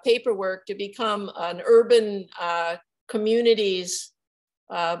paperwork to become an urban communities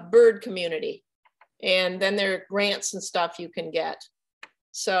bird community. And then there are grants and stuff you can get.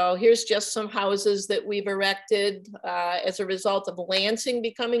 So here's just some houses that we've erected as a result of Lansing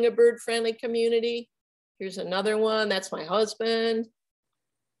becoming a bird-friendly community. Here's another one, that's my husband.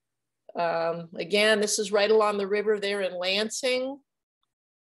 Again, this is right along the river there in Lansing.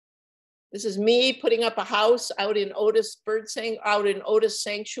 This is me putting up a house out in Otis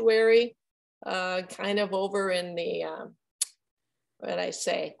Sanctuary, kind of over in the, what did I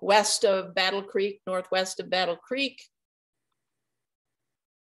say, west of Battle Creek, northwest of Battle Creek.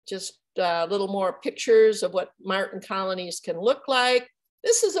 Just a little more pictures of what martin colonies can look like.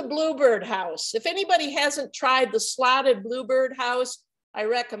 This is a bluebird house. If anybody hasn't tried the slotted bluebird house, I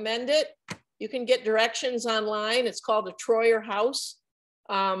recommend it. You can get directions online. It's called a Troyer house.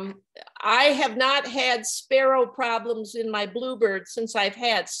 I have not had sparrow problems in my bluebird since I've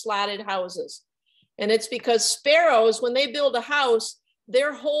had slotted houses. And it's because sparrows, when they build a house,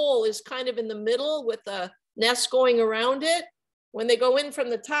 their hole is kind of in the middle with a nests going around it. When they go in from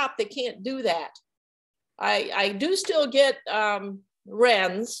the top, they can't do that. I do still get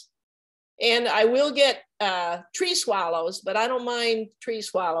wrens, and I will get tree swallows, but I don't mind tree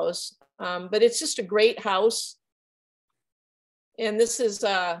swallows. But it's just a great house. And this is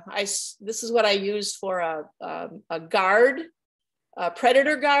what I used for a guard, a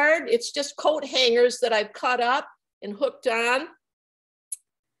predator guard. It's just coat hangers that I've cut up and hooked on.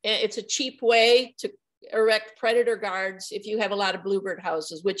 And it's a cheap way to erect predator guards if you have a lot of bluebird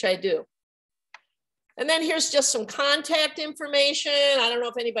houses, which I do. And then here's just some contact information. I don't know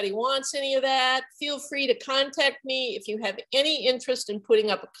if anybody wants any of that. Feel free to contact me if you have any interest in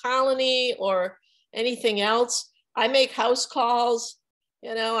putting up a colony or anything else. I make house calls.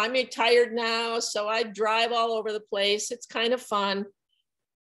 You know, I'm retired now, so I drive all over the place. It's kind of fun.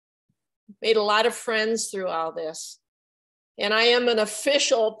 Made a lot of friends through all this. And I am an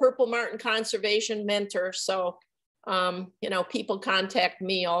official Purple Martin conservation mentor. So, you know, people contact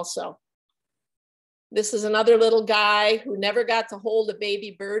me also. This is another little guy who never got to hold a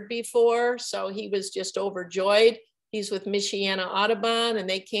baby bird before. So he was just overjoyed. He's with Petoskey Audubon, and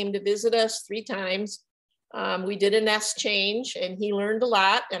they came to visit us 3 times. We did a nest change, and he learned a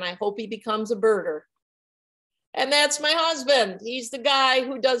lot, and I hope he becomes a birder. And that's my husband. He's the guy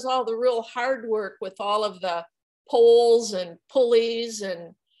who does all the real hard work with all of the poles and pulleys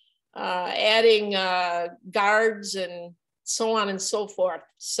and adding guards and so on and so forth.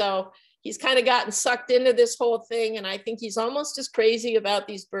 So he's kind of gotten sucked into this whole thing, and I think he's almost as crazy about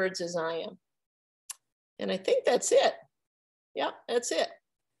these birds as I am. And I think that's it. Yeah, that's it.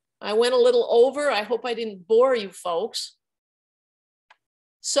 I went a little over. I hope I didn't bore you folks.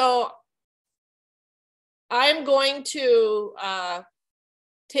 So I'm going to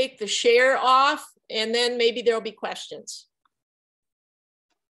take the share off, and then maybe there'll be questions.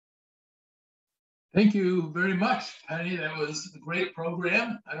 Thank you very much, Penny. That was a great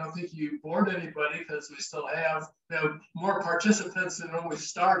program. I don't think you bored anybody because we still have more participants than when we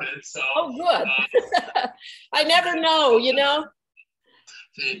started. So. Oh, good. I never know, you know.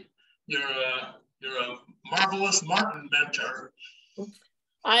 See, you're a marvelous Martin mentor.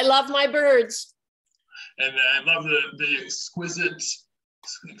 I love my birds. And I love the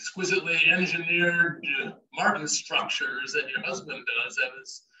exquisitely engineered Martin structures that your husband does.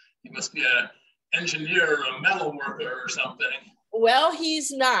 He must be an engineer or a metal worker or something. Well,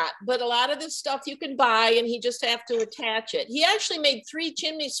 he's not, but a lot of this stuff you can buy, and he just have to attach it. He actually made 3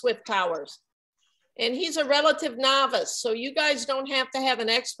 chimney swift towers, and he's a relative novice. So you guys don't have to have an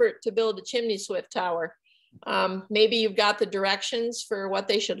expert to build a chimney swift tower. Maybe you've got the directions for what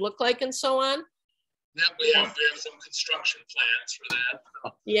they should look like and so on. Yeah, we have some construction plans for that.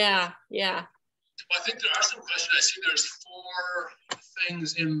 Yeah. Well, I think there are some questions. I see there's 4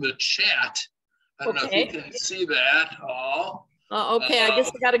 things in the chat. I don't know if you can see that all. Okay, I guess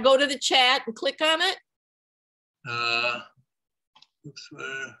I got to go to the chat and click on it.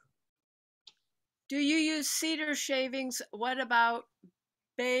 Do you use cedar shavings? What about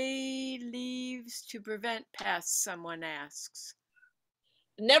bay leaves to prevent pests? Someone asks.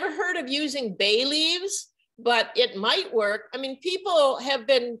 Never heard of using bay leaves, but it might work. I mean, people have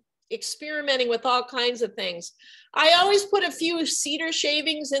been experimenting with all kinds of things. I always put a few cedar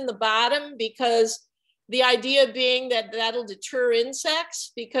shavings in the bottom, because the idea being that that'll deter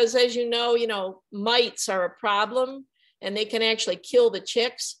insects, because as you know, mites are a problem and they can actually kill the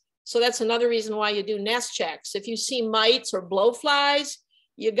chicks. So that's another reason why you do nest checks. If you see mites or blowflies,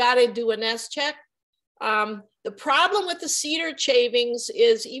 you got to do a nest check. The problem with the cedar shavings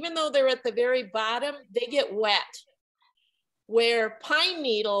is, even though they're at the very bottom, they get wet. Where pine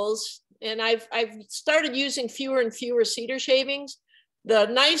needles, and I've started using fewer and fewer cedar shavings, the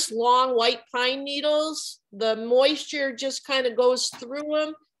nice long white pine needles, the moisture just kind of goes through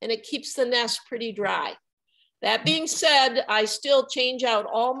them and it keeps the nest pretty dry. That being said, I still change out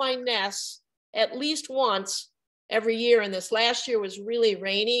all my nests at least once every year. And this last year was really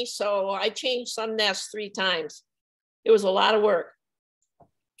rainy, so I changed some nests 3 times. It was a lot of work.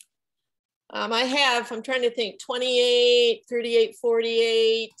 I'm trying to think, 28, 38,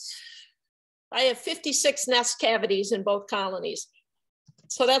 48. I have 56 nest cavities in both colonies.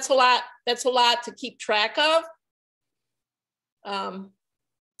 So that's a lot. That's a lot to keep track of.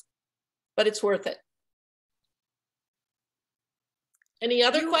 But it's worth it. Any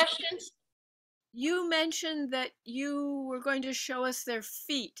other questions? You mentioned that you were going to show us their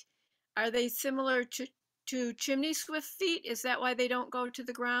feet. Are they similar to chimney swift feet? Is that why they don't go to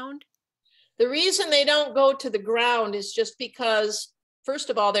the ground? The reason they don't go to the ground is just because, first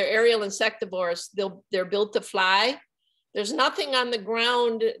of all, they're aerial insectivores. They're built to fly. There's nothing on the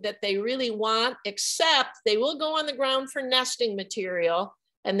ground that they really want, except they will go on the ground for nesting material,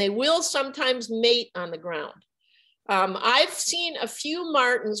 and they will sometimes mate on the ground. I've seen a few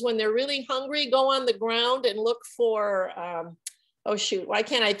martins, when they're really hungry, go on the ground and look for, oh shoot, why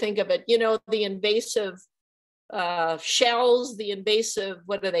can't I think of it? You know, the invasive shells, the invasive,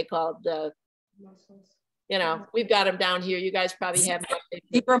 what are they called? You know, we've got them down here. You guys probably have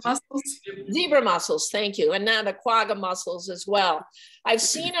zebra mussels. Zebra mussels, thank you. And now the quagga mussels as well. I've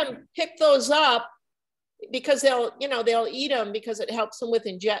seen them pick those up because they'll eat them because it helps them with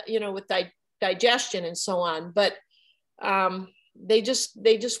digestion and so on. But they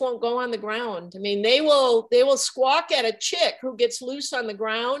just won't go on the ground. I mean, they will squawk at a chick who gets loose on the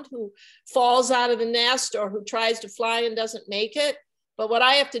ground, who falls out of the nest, or who tries to fly and doesn't make it. But what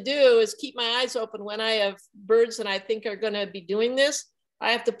I have to do is keep my eyes open when I have birds that I think are going to be doing this.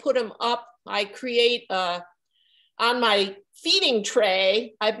 I have to put them up. I create on my feeding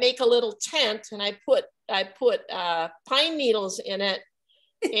tray, I make a little tent, and I put pine needles in it,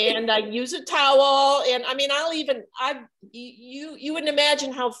 and I use a towel. And I mean, you wouldn't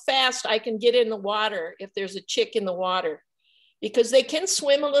imagine how fast I can get in the water if there's a chick in the water, because they can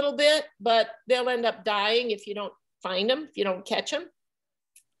swim a little bit, but they'll end up dying if you don't find them, if you don't catch them.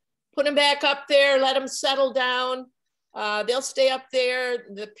 Put them back up there, let them settle down. They'll stay up there.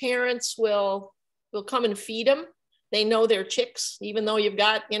 The parents will come and feed them. They know they're chicks, even though you've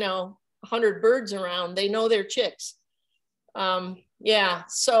got, 100 birds around, they know they're chicks. Yeah,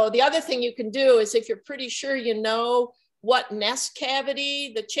 so the other thing you can do is, if you're pretty sure you know what nest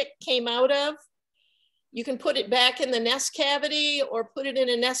cavity the chick came out of, you can put it back in the nest cavity, or put it in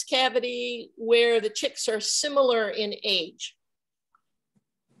a nest cavity where the chicks are similar in age.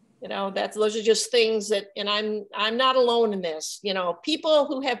 Those are just things that, and I'm not alone in this. People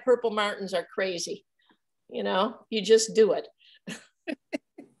who have purple martins are crazy. You just do it.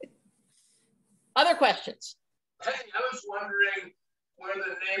 Other questions? Hey, I was wondering where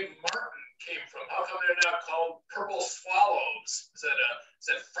the name martin came from. How come they're not called purple swallows? Is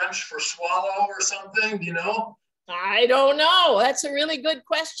that French for swallow or something? Do you know? I don't know. That's a really good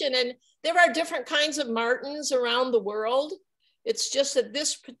question. And there are different kinds of martins around the world. It's just that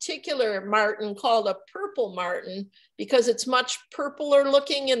this particular martin, called a purple martin, because it's much purpler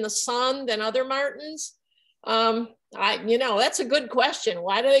looking in the sun than other martins. That's a good question.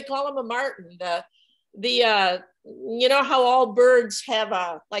 Why do they call them a martin? How all birds have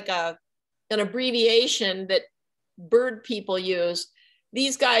an abbreviation that bird people use.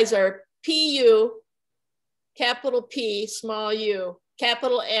 These guys are PU, capital P, small u,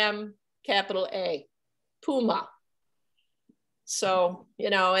 capital M, capital A, puma. So,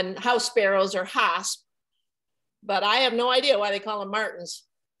 and house sparrows are hosp, but I have no idea why they call them martins.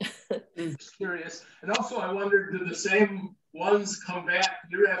 Just curious. And also I wondered, do the same ones come back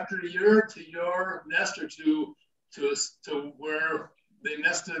year after year to your nest, or to where they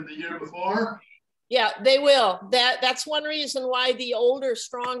nested the year before? Yeah, they will. That's one reason why the older,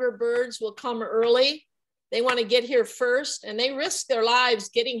 stronger birds will come early. They want to get here first, and they risk their lives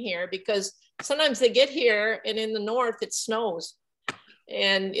getting here, because sometimes they get here and in the north it snows.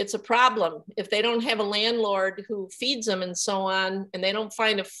 And it's a problem if they don't have a landlord who feeds them and so on, and they don't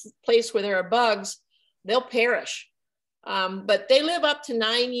find a place where there are bugs, they'll perish. But they live up to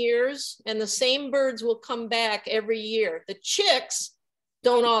 9 years, and the same birds will come back every year. The chicks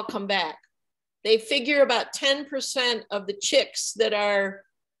don't all come back. They figure about 10% of the chicks that are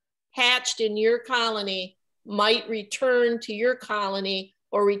hatched in your colony might return to your colony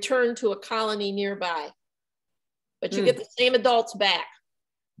or return to a colony nearby. But you get the same adults back,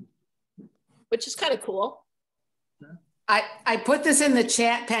 which is kind of cool. I put this in the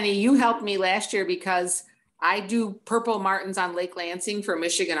chat, Penny. You helped me last year because I do purple martins on Lake Lansing for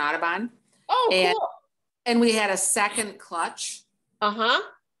Michigan Audubon. Oh, cool. And we had a second clutch. Uh-huh.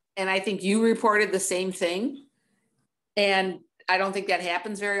 And I think you reported the same thing. And I don't think that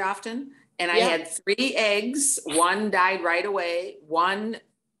happens very often. And I had 3 eggs. One died right away. One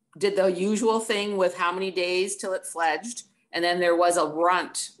did the usual thing with how many days till it fledged. And then there was a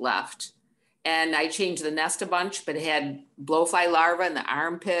runt left. And I changed the nest a bunch, but it had blowfly larvae in the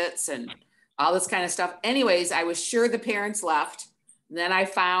armpits and all this kind of stuff. Anyways, I was sure the parents left. And then I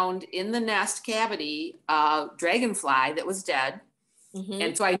found in the nest cavity a dragonfly that was dead. Mm-hmm.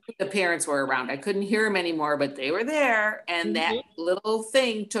 And so I knew the parents were around. I couldn't hear them anymore, but they were there. And that little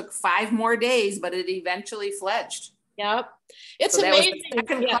thing took 5 more days, but it eventually fledged. Yep. It's amazing.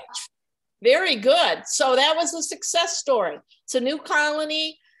 Yeah. Very good. So that was a success story. It's a new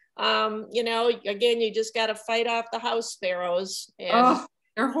colony. Again, you just got to fight off the house sparrows. And,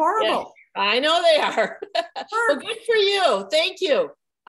 they're horrible. I know they are. Well, good for you. Thank you.